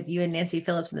time with you and Nancy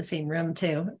Phillips in the same room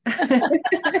too.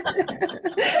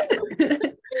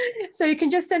 So you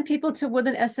can just send people to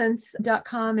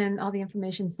woodlandessence.com, and all the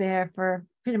information's there for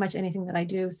pretty much anything that I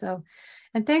do. So,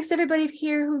 and thanks to everybody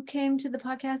here who came to the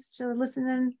podcast to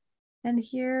listen and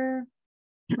hear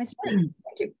my story.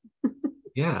 Thank you.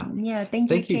 Yeah.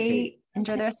 Thank you, Kate.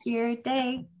 Enjoy the rest of your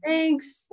day. Thanks.